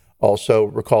 Also,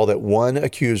 recall that one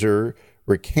accuser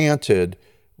recanted,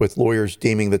 with lawyers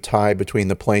deeming the tie between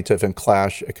the plaintiff and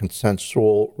Clash a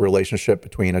consensual relationship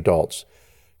between adults.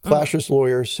 Clash's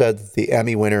lawyer said that the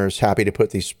Emmy winner is happy to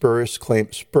put these spurious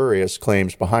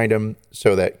claims behind him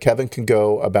so that Kevin can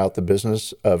go about the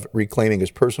business of reclaiming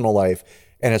his personal life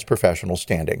and his professional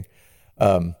standing.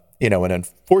 And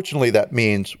unfortunately that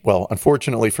means,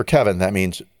 unfortunately for Kevin, that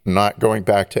means not going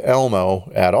back to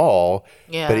Elmo at all.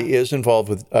 Yeah. But he is involved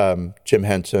with Jim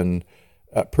Henson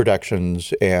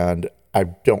Productions, and I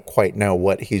don't quite know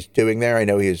what he's doing there. I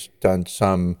know he's done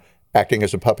some acting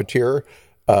as a puppeteer.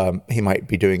 He might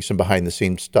be doing some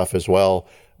behind-the-scenes stuff as well,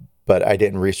 but I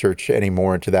didn't research any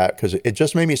more into that because it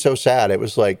just made me so sad. It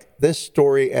was like, this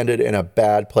story ended in a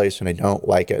bad place, and I don't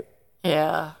like it.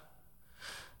 Yeah.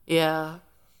 Yeah.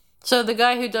 So the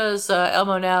guy who does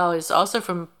Elmo now is also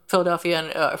from Philadelphia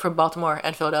and from Baltimore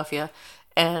and Philadelphia,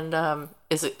 and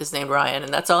is named Ryan,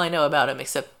 and that's all I know about him,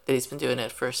 except that he's been doing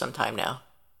it for some time now.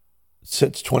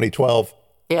 Since 2012.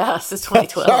 Yeah, since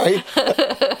 2012. Sorry,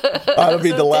 I don't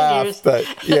mean to laugh, but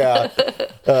yeah,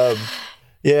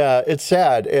 yeah, it's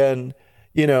sad, and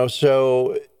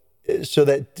so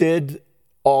that did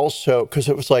also, because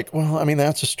it was like, well, I mean,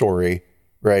 that's a story,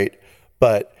 right?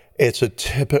 But it's a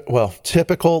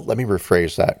typical. Let me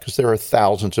rephrase that, because there are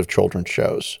thousands of children's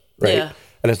shows, right? Yeah.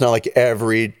 And it's not like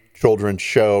every children's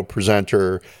show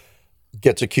presenter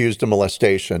gets accused of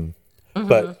molestation. Mm-hmm.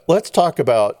 But let's talk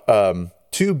about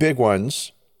two big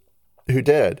ones who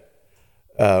did.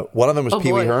 One of them was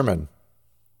Pee Wee Herman.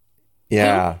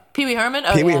 Yeah. Pee Wee Herman?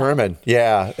 Oh, Pee Wee Herman,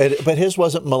 yeah. But his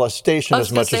wasn't molestation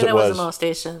as much as it was. Wasn't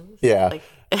molestation. Yeah.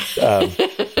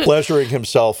 Pleasuring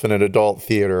himself in an adult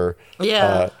theater.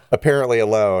 Yeah. Apparently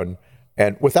alone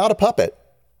and without a puppet.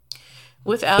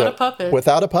 Without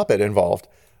a puppet involved.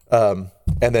 And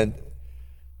then,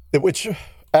 which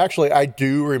actually I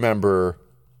do remember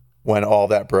when all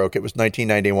that broke. It was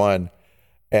 1991.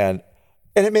 And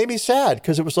it made me sad,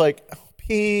 because it was like, oh,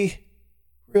 P,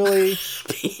 really?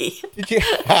 P. Did you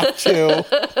have to?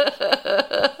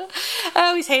 I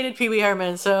always hated Pee Wee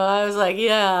Herman, so I was like,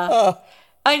 yeah.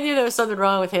 I knew there was something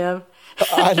wrong with him.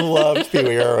 I loved Pee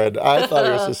Wee Herman. I thought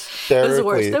it was hysterically. It was the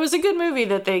worst. There was a good movie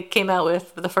that they came out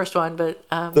with, the first one, but...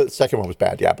 the second one was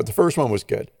bad, yeah, but the first one was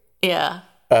good. Yeah.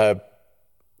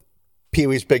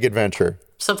 Pee-wee's Big Adventure.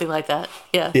 Something like that,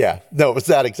 yeah. Yeah, no, it was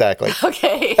that exactly.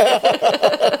 Okay.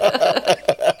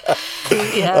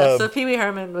 Yeah, so Pee Wee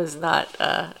Herman was not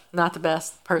the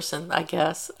best person, I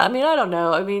guess. I mean, I don't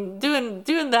know. I mean, doing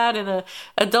that in a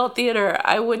adult theater,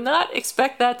 I would not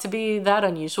expect that to be that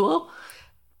unusual.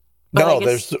 But no,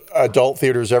 there's adult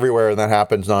theaters everywhere, and that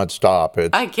happens nonstop.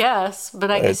 I guess,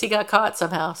 but I guess he got caught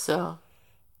somehow, so...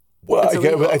 Well,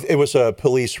 it was a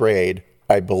police raid,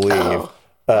 I believe.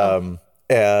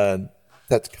 And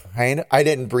that's I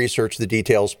didn't research the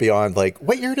details beyond, like,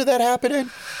 what year did that happen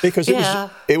in? Because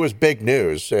it was big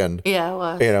news, and yeah, it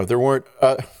was. There weren't.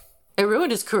 It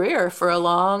ruined his career for a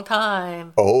long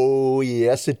time. Oh,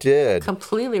 yes, it did.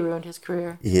 Completely ruined his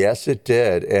career. Yes, it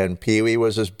did. And Pee Wee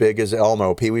was as big as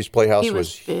Elmo. Pee Wee's Playhouse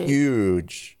was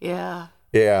huge. Yeah.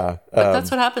 Yeah. But that's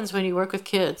what happens when you work with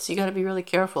kids. You got to be really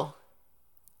careful.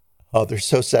 Oh, they're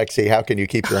so sexy. How can you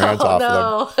keep your hands off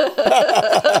of them?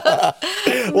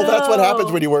 Well, No. That's what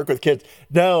happens when you work with kids.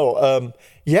 No,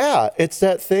 yeah, it's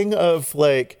that thing of,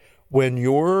 like, when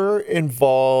you're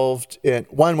involved in,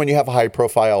 when you have a high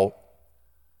profile,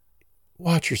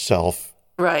 watch yourself.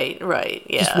 Right,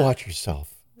 yeah. Just watch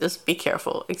yourself. Just be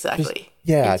careful, exactly.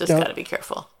 You just got to be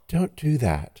careful. Don't do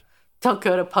that. Don't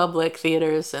go to public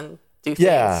theaters and do things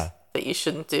that you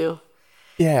shouldn't do.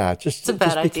 Yeah, it's a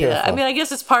bad idea. Careful. I mean, I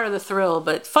guess it's part of the thrill,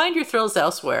 but find your thrills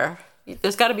elsewhere.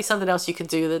 There's got to be something else you can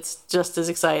do that's just as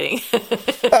exciting.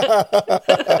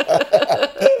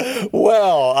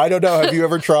 Well, I don't know. Have you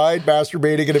ever tried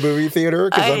masturbating in a movie theater?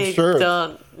 Because I'm sure. I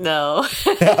don't know.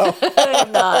 No.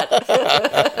 I'm not.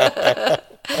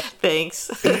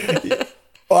 Thanks.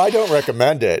 Well, I don't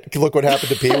recommend it. Look what happened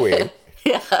to Pee Wee.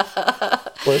 Yeah.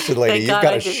 Listen, lady, you've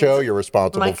got to show you're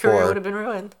responsible for. My career would have been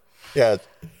ruined. Yeah.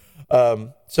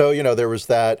 So, there was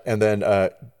that. And then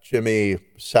Jimmy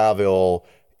Savile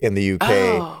in the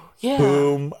UK,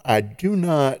 whom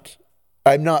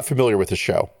I'm not familiar with the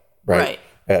show, right?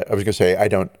 I was going to say, I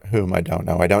don't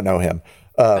know him.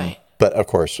 Right. But of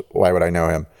course, why would I know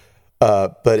him?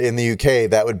 But in the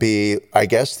UK, that would be, I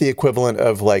guess, the equivalent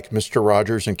of, like, Mr.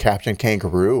 Rogers and Captain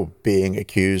Kangaroo being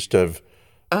accused of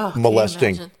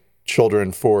molesting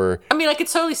children for I mean, I could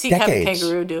totally see decades. Captain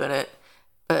Kangaroo doing it,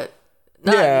 but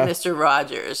not Mr.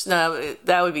 Rogers. No,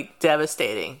 that would be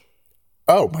devastating.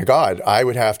 Oh, my God. I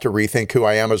would have to rethink who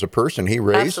I am as a person. He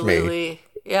raised me.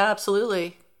 Yeah,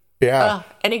 absolutely. Yeah.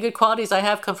 Any good qualities I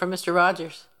have come from Mr.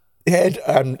 Rogers.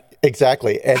 And,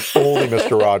 exactly. And only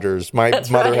Mr. Rogers. My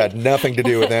mother had nothing to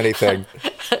do with anything.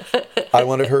 I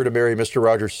wanted her to marry Mr.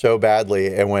 Rogers so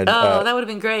badly. And when that would have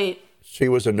been great. She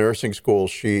was in nursing school.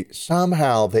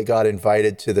 They got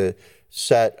invited to the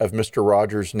set of Mr.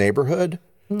 Rogers' Neighborhood.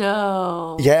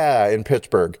 No. Yeah, in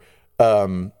Pittsburgh.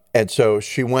 And so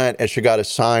she went and she got a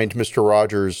signed Mr.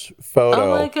 Rogers photo.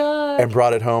 Oh my God. And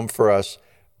brought it home for us.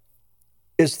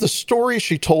 It's the story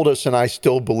she told us, and I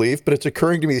still believe, but it's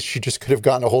occurring to me that she just could have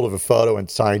gotten a hold of a photo and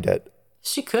signed it.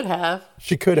 She could have.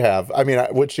 She could have. I mean,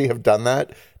 would she have done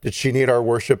that? Did she need our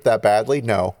worship that badly?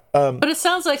 No. But it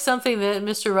sounds like something that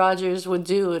Mr. Rogers would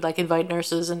do, like invite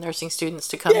nurses and nursing students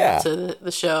to come to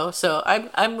the show. So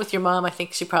I'm with your mom. I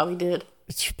think she probably did.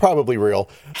 It's probably real.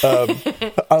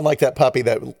 Unlike that puppy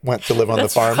that went to live on the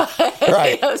farm.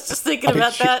 Right. I was just thinking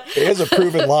about that. She is a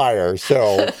proven liar,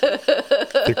 so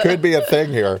there could be a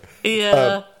thing here.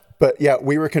 Yeah. But yeah,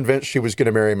 we were convinced she was going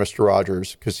to marry Mr.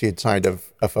 Rogers because he had signed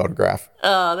a photograph.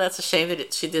 Oh, that's a shame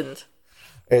that she didn't.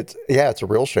 It's a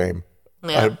real shame.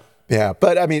 Yeah.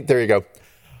 But I mean, there you go.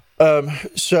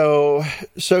 So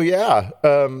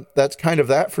that's kind of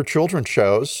that for children's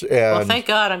shows. And Well, thank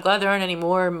God. I'm glad there aren't any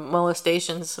more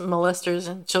molesters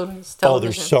in children's television. oh,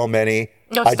 there's so many.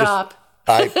 No, stop.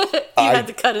 You had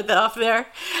to cut it off there.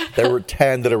 There were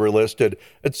 10 that were listed,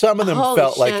 and some of them Holy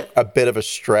felt shit. like a bit of a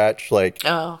stretch, like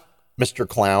Oh, Mr.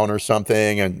 Clown or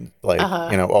something, and like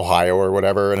Ohio or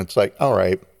whatever. And it's like, all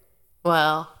right,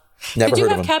 wow. never Did you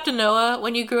heard have of him. Captain Noah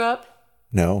when you grew up?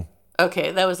 No.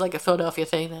 Okay, that was like a Philadelphia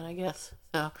thing then, I guess.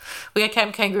 So we had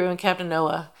Captain Kangaroo and Captain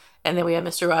Noah, and then we had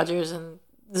Mr. Rogers and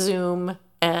Zoom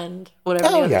and whatever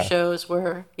the other shows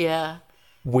were. Yeah,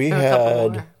 We there were a couple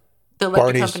had more. The Electric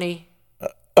Barney's- Company.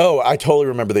 Oh, I totally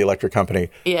remember the Electric Company.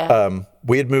 Yeah.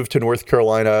 We had moved to North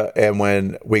Carolina, and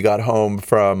when we got home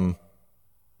from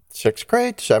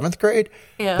 7th grade,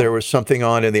 Yeah. there was something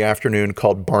on in the afternoon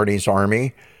called Barney's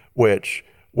Army, which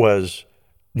was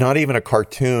not even a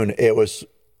cartoon. It was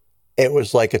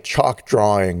like a chalk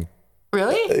drawing.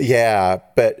 Really? Yeah,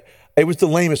 but it was the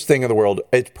lamest thing in the world.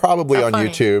 It's probably on funny.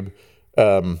 YouTube,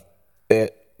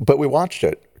 but we watched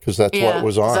it because that's what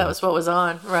was on. That was what was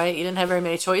on, right? You didn't have very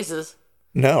many choices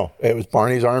No, it was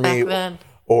Barney's Army back then.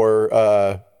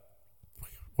 or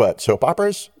soap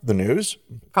operas, the news,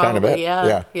 Probably, kind of it.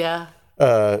 yeah.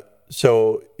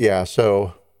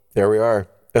 So there we are.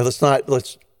 Let's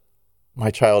my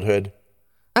childhood.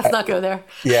 Let's not go there.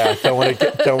 Yeah, don't want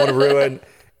to ruin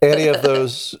any of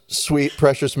those sweet,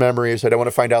 precious memories. I don't want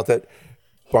to find out that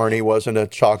Barney wasn't a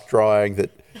chalk drawing.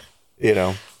 That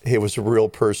he was a real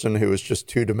person who was just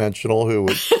two-dimensional. Who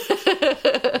would.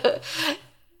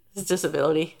 His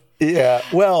disability. Yeah,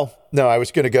 well, no, I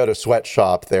was going to go to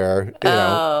sweatshop there,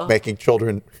 making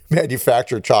children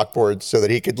manufacture chalkboards so that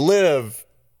he could live.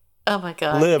 Oh my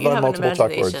God! Live you on have multiple an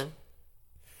chalkboards. imagination.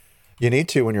 You need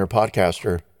to when you're a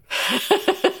podcaster.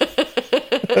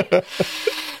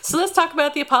 So let's talk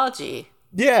about the apology.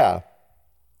 Yeah.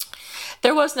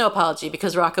 There was no apology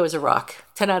because Rocco is a rock.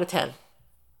 10 out of 10.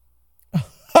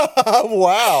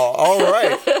 Wow. All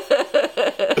right.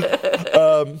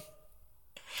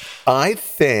 I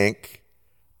think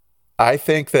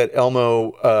that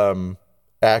Elmo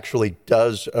actually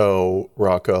does owe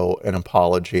Rocco an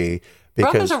apology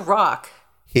because Rocco's a rock.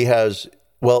 he has.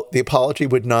 Well, the apology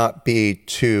would not be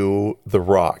to The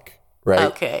Rock, right?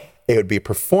 Okay. It would be a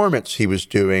performance he was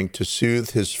doing to soothe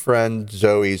his friend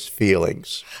Zoe's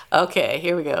feelings. Okay,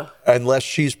 here we go. Unless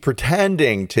she's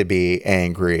pretending to be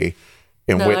angry,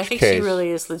 in No, which I think case... she really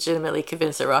is legitimately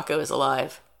convinced that Rocco is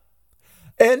alive.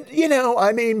 And,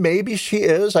 I mean, maybe she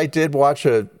is. I did watch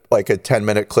a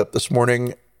 10-minute clip this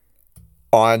morning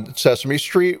on Sesame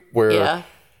Street where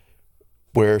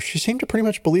she seemed to pretty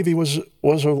much believe he was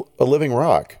a living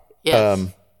rock. Yes.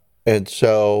 And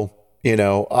so,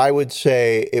 I would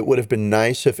say it would have been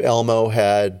nice if Elmo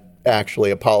had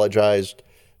actually apologized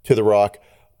to The Rock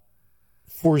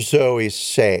for Zoe's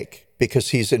sake, because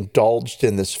he's indulged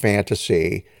in this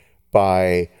fantasy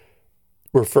by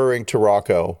referring to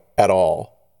Rocco at all.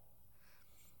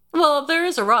 Well, there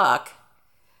is a rock.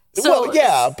 So, Well,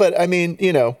 yeah, but I mean,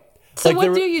 So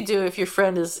what do you do if your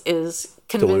friend is convinced?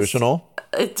 delusional.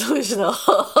 Delusional.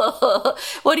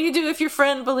 What do you do if your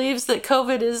friend believes that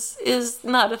COVID is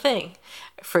not a thing,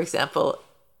 for example,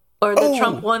 or that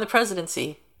Trump won the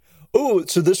presidency? Oh,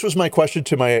 so this was my question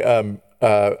to my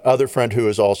other friend who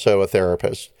is also a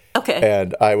therapist. Okay.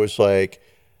 And I was like,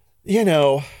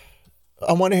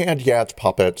 on one hand, yeah, it's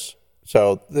puppets.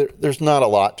 So there's not a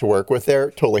lot to work with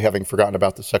there, totally having forgotten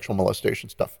about the sexual molestation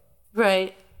stuff.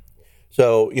 Right.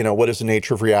 So, what is the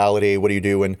nature of reality? What do you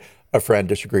do when a friend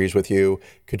disagrees with you?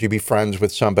 Could you be friends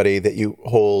with somebody that you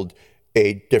hold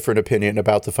a different opinion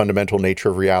about the fundamental nature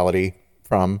of reality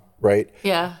from, right?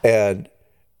 Yeah. And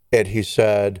he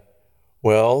said,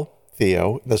 well,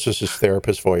 Theo, this is his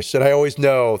therapist voice. And I always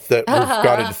know that we've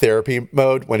gone into therapy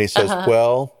mode when he says,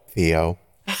 well, Theo,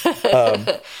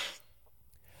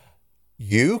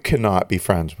 you cannot be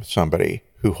friends with somebody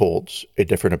who holds a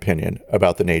different opinion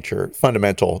about the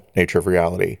fundamental nature of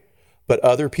reality, but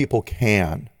other people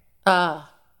can.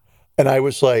 And I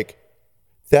was like,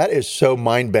 that is so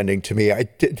mind-bending to me.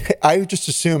 I just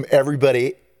assume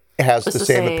everybody has the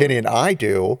same opinion I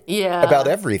do Yeah. about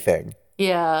everything.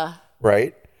 Yeah.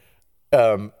 Right?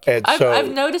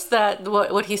 I've noticed that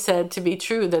what he said to be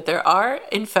true, that there are,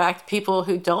 in fact, people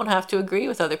who don't have to agree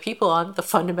with other people on the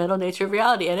fundamental nature of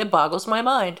reality, and it boggles my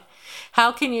mind.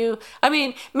 How can you, I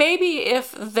mean, maybe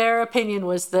if their opinion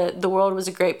was that the world was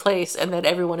a great place and that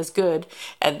everyone is good,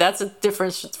 and that's a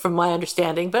difference from my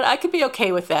understanding, but I could be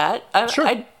okay with that. Sure.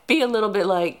 I'd be a little bit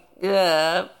like,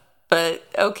 yeah, but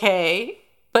okay.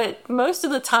 But most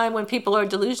of the time when people are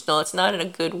delusional, it's not in a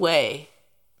good way.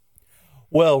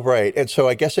 Well, right. And so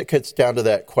I guess it gets down to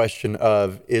that question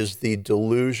of, is the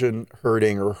delusion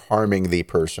hurting or harming the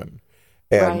person?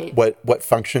 And what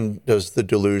function does the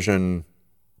delusion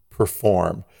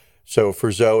perform? So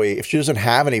for Zoe, if she doesn't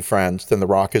have any friends, then the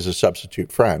rock is a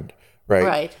substitute friend, right?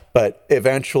 Right. But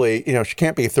eventually, she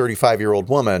can't be a 35-year-old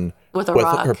woman with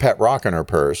rock. Her pet rock in her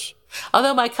purse.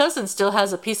 Although my cousin still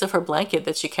has a piece of her blanket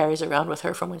that she carries around with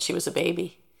her from when she was a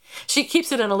baby. She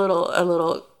keeps it in a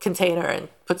little container and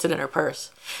puts it in her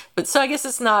purse. But so I guess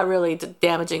it's not really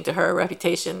damaging to her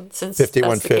reputation, since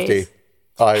 5150.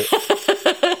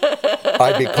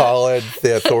 I'd be calling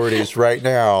the authorities right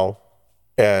now,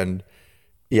 and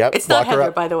it's not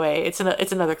Heather, by the way. It's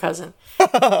another cousin.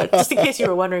 But just in case you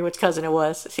were wondering which cousin it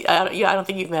was, I don't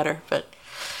think you've met her, but.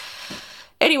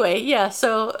 Anyway, yeah,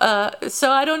 so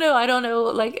I don't know.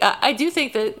 Like, I do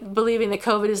think that believing that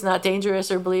COVID is not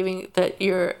dangerous, or believing that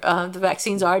the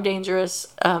vaccines are dangerous,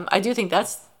 I do think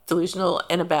that's delusional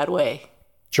in a bad way.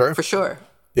 Sure. For sure.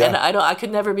 Yeah. And I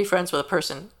could never be friends with a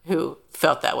person who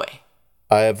felt that way.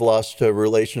 I have lost a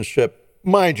relationship.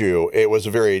 Mind you,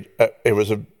 using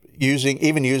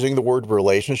the word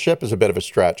relationship is a bit of a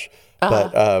stretch.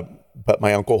 Uh-huh. But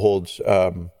my uncle holds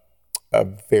a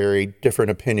very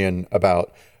different opinion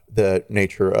about the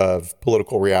nature of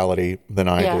political reality than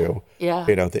I do. Yeah.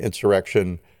 The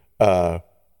insurrection was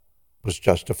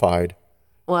justified.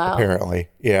 Wow. Apparently.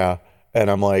 Yeah. And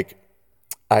I'm like,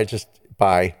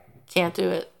 bye. Can't do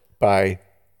it. Bye.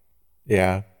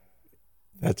 Yeah.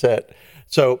 That's it.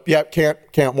 So, yeah,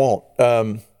 won't.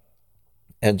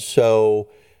 And so,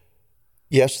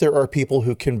 yes, there are people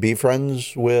who can be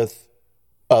friends with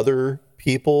other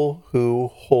people who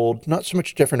hold not so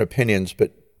much different opinions,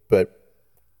 but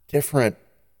different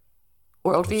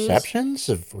worldviews, perceptions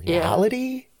of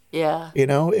reality. Yeah.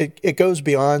 It goes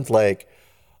beyond like,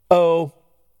 oh,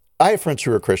 I have friends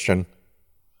who are Christian,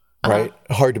 right?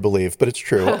 Hard to believe, but it's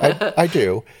true. I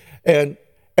do. And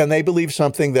they believe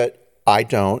something that I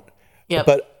don't. Yep.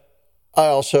 But I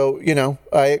also,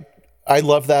 I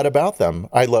love that about them.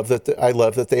 I love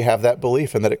that they have that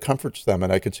belief and that it comforts them,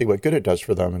 and I can see what good it does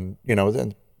for them, and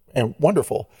and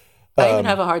wonderful. I even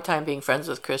have a hard time being friends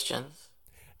with Christians.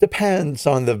 Depends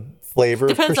on the flavor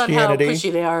of Christianity. Depends on how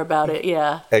pushy they are about it.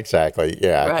 Yeah. Exactly.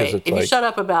 Yeah. Right. If you shut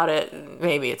up about it,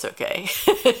 maybe it's okay.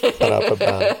 Shut up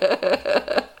about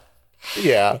it.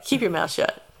 Yeah. Keep your mouth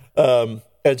shut.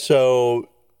 And so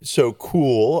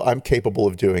cool. I'm capable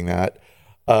of doing that.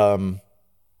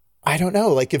 I don't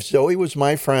know. Like, if Zoe was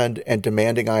my friend and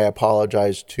demanding I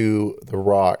apologize to The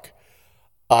Rock,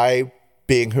 I,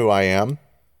 being who I am,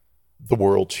 the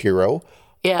world's hero,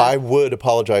 I would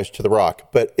apologize to The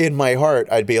Rock. But in my heart,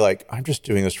 I'd be like, I'm just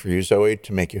doing this for you, Zoe,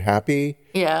 to make you happy.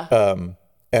 Yeah.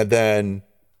 And then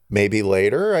maybe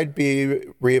later I'd be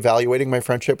reevaluating my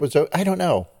friendship with Zoe. I don't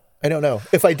know.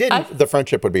 If I didn't, the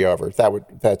friendship would be over.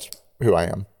 That's who I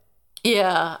am.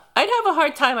 Yeah. I'd have a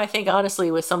hard time, I think,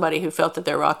 honestly, with somebody who felt that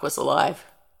their rock was alive.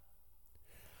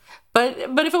 But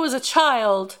if it was a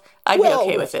child, I'd be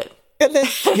okay with it. And then,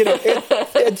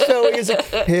 and Zoe is a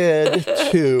kid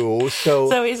too.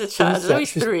 So he's a child.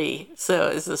 Zoe's 3, so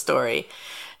is the story.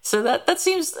 So that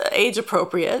seems age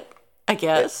appropriate, I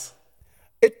guess.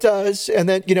 It does. And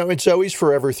then, and Zoe's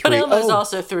forever 3. But Elmo's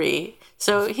also 3.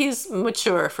 So he's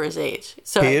mature for his age.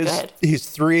 So go ahead. He's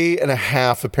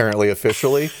 3.5, apparently,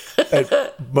 officially. And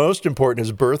most important,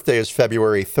 his birthday is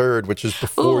February 3rd, which is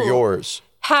before yours.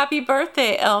 Happy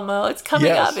birthday, Elmo. It's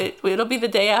coming up. It'll be the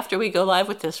day after we go live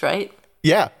with this, right?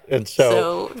 Yeah. And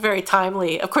so very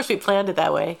timely. Of course, we planned it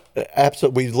that way.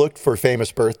 Absolutely. We looked for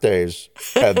famous birthdays,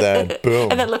 and then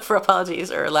boom. And then look for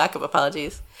apologies or lack of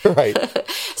apologies. Right.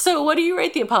 So what do you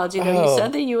rate the apology, though? You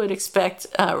said that you would expect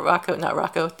Elmo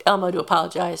to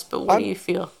apologize, but what do you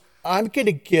feel? I'm going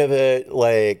to give it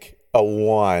like a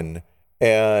 1.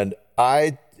 And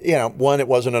one, it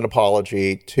wasn't an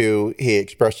apology. 2, he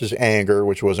expressed his anger,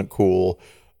 which wasn't cool.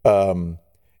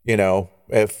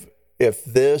 If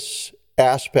this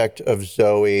aspect of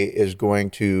Zoe is going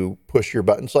to push your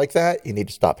buttons like that, you need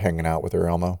to stop hanging out with her,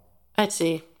 Elmo. I'd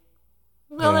see.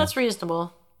 Well, that's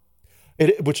reasonable.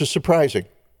 Which is surprising.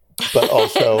 but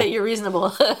also that you're reasonable.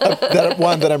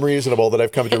 that I'm reasonable, that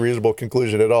I've come to a reasonable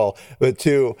conclusion at all. But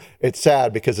two, it's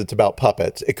sad because it's about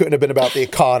puppets. It couldn't have been about the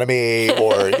economy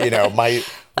or, my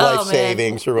life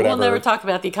savings or whatever. We'll never talk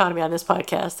about the economy on this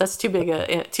podcast. That's too big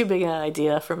an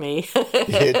idea for me.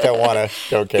 You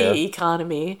don't care. The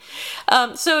economy.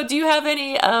 So do you have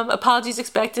any apologies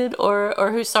expected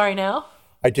or who's sorry now?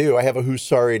 I do. I have a who's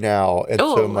sorry now. And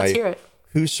so let's hear it.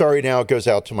 Who's sorry now goes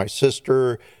out to my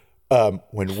sister.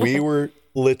 When we were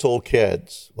little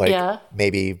kids,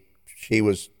 maybe she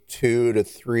was 2 to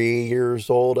 3 years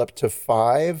old, up to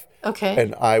 5. Okay.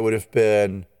 And I would have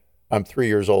been, I'm 3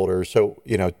 years older. So,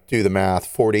 do the math,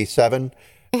 47.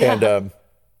 Yeah. And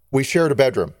we shared a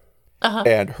bedroom. Uh-huh.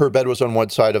 And her bed was on one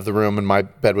side of the room and my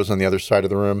bed was on the other side of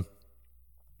the room.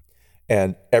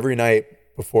 And every night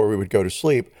before we would go to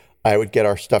sleep, I would get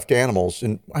our stuffed animals.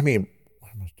 And I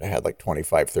had like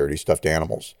 25, 30 stuffed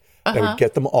animals. Uh-huh. I would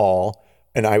get them all,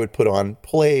 and I would put on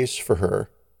plays for her.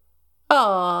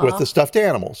 Aww. With the stuffed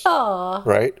animals. Aww.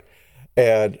 Right?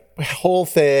 And the whole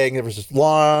thing, there was this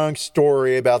long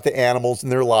story about the animals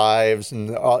and their lives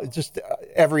and just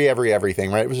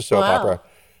everything, right? It was a soap opera.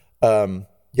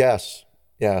 Yes.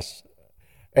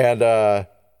 And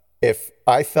if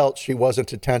I felt she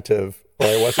wasn't attentive or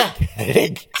I wasn't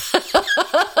getting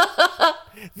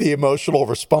the emotional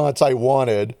response I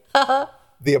wanted,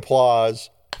 the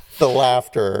applause, the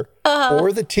laughter,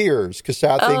 or the tears, because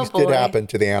sad things did happen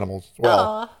to the animals as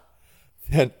well.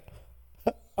 And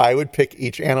I would pick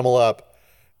each animal up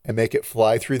and make it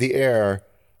fly through the air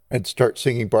and start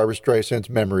singing Barbra Streisand's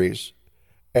Memories.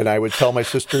 And I would tell my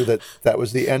sister that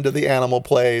was the end of the animal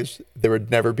plays. There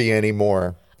would never be any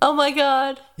more. Oh, my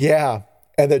God. Yeah.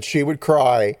 And then she would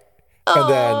cry.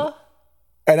 And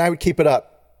I would keep it up.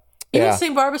 You would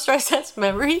sing Barbra Streisand's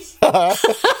Memories?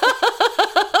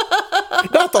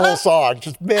 Not the whole song,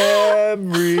 just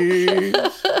memories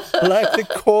like the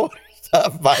corners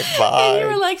of my mind. And you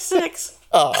were like 6.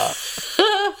 Yeah.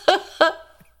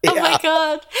 Oh my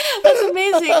God. That's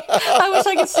amazing. I wish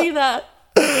I could see that.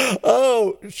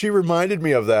 Oh, she reminded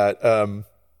me of that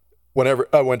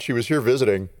when she was here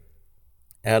visiting.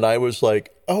 And I was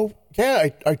like, oh, yeah,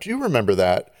 I do remember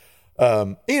that.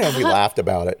 We laughed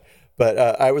about it. But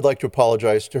I would like to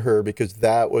apologize to her because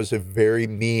that was a very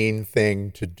mean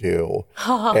thing to do.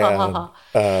 And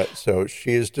so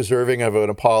she is deserving of an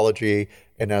apology.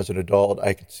 And as an adult,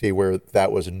 I could see where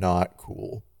that was not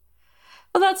cool.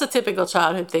 Well, that's a typical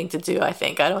childhood thing to do, I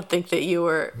think. I don't think that you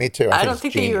were... Me too. I don't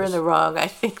think that you were in the wrong. I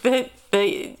think that,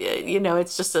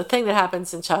 it's just a thing that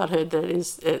happens in childhood that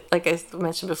is, like I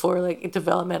mentioned before, like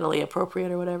developmentally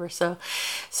appropriate or whatever. So,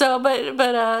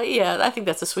 I think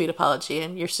that's a sweet apology,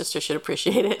 and your sister should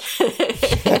appreciate it.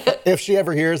 If she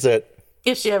ever hears it.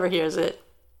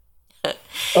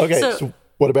 Okay, so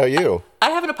what about you? I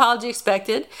have an apology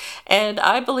expected, and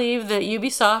I believe that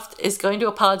Ubisoft is going to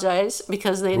apologize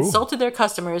because they insulted their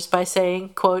customers by saying,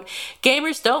 quote,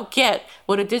 gamers don't get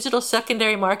what a digital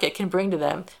secondary market can bring to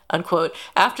them, unquote,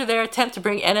 after their attempt to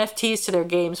bring NFTs to their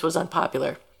games was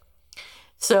unpopular.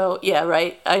 So, yeah,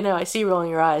 right. I know. I see you rolling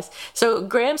your eyes. So,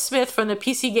 Graham Smith from the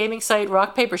PC gaming site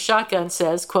Rock Paper Shotgun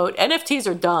says, quote, NFTs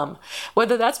are dumb,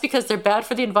 whether that's because they're bad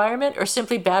for the environment or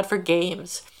simply bad for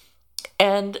games.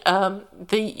 And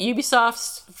the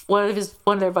Ubisoft's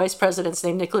one of their vice presidents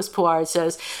named Nicolas Pouard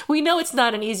says, we know it's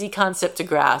not an easy concept to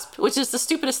grasp, which is the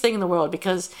stupidest thing in the world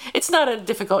because it's not a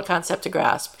difficult concept to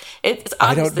grasp.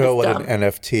 I don't know what an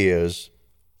NFT is.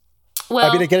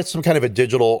 Well, I get some kind of a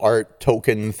digital art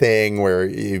token thing where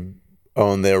you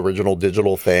own the original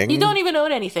digital thing. You don't even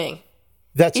own anything.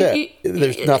 That's it.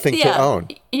 There's nothing to own.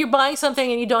 You're buying something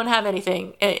and you don't have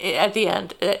anything at the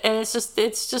end, and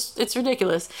it's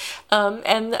ridiculous.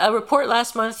 And a report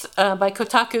last month by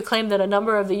Kotaku claimed that a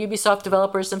number of the Ubisoft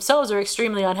developers themselves are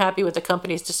extremely unhappy with the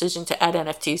company's decision to add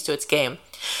NFTs to its game.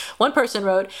 One person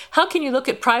wrote, "How can you look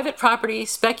at private property,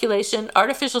 speculation,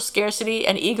 artificial scarcity,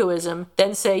 and egoism,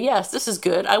 then say, yes, this is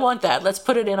good, I want that, let's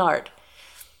put it in art?"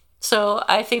 So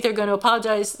I think they're going to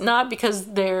apologize, not because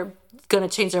they're going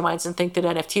to change their minds and think that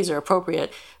NFTs are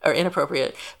appropriate or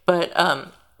inappropriate, but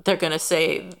they're going to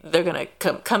say they're going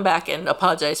to come back and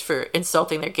apologize for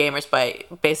insulting their gamers by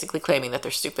basically claiming that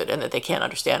they're stupid and that they can't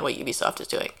understand what Ubisoft is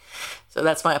doing. So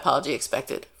that's my apology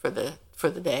expected for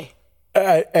the day.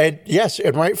 And yes,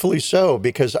 and rightfully so,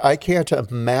 because I can't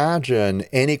imagine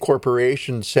any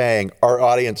corporation saying our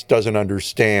audience doesn't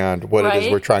understand what it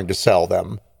is we're trying to sell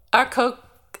them. Our Coke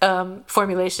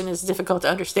formulation is difficult to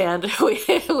understand. We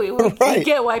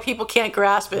get why people can't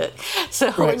grasp it.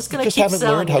 So we're just going to keep selling it. Just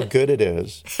haven't learned how good it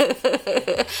is.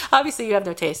 Obviously, you have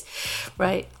no taste,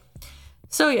 right?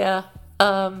 So yeah,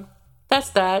 that's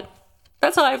that.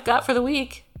 That's all I've got for the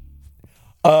week.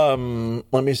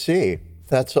 Let me see.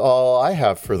 That's all I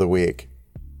have for the week.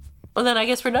 Well, then I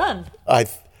guess we're done. I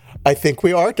think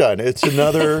we are done. It's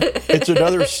another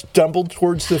stumble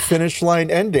towards the finish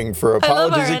line ending for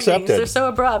Apologies Accepted. They're so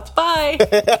abrupt. Bye.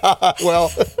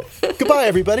 Well, goodbye,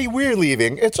 everybody. We're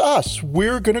leaving. It's us.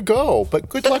 We're going to go. But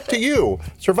good luck to you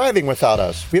surviving without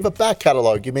us. We have a back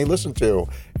catalog you may listen to.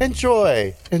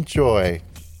 Enjoy.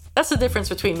 That's the difference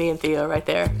between me and Theo right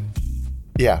there.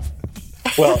 Yeah.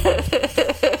 Well,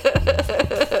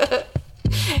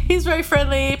 he's very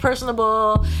friendly,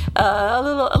 personable,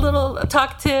 a little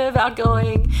talkative,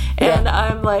 outgoing, and yeah.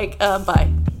 I'm like,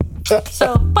 bye.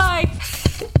 So, bye.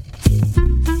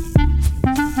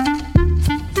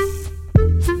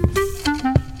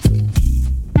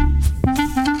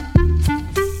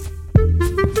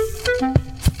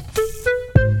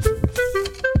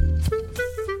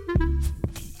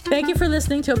 Thank you for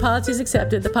listening to Apologies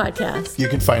Accepted, the podcast. You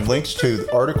can find links to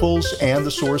the articles and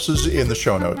the sources in the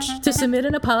show notes. To submit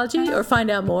an apology or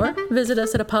find out more, visit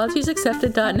us at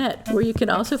apologiesaccepted.net, where you can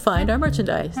also find our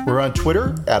merchandise. We're on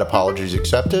Twitter at Apologies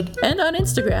Accepted. And on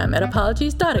Instagram at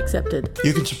apologies.accepted.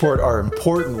 You can support our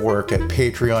important work at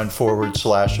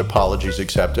Patreon.com/Apologies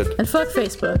Accepted. And fuck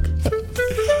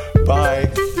Facebook.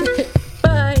 Bye.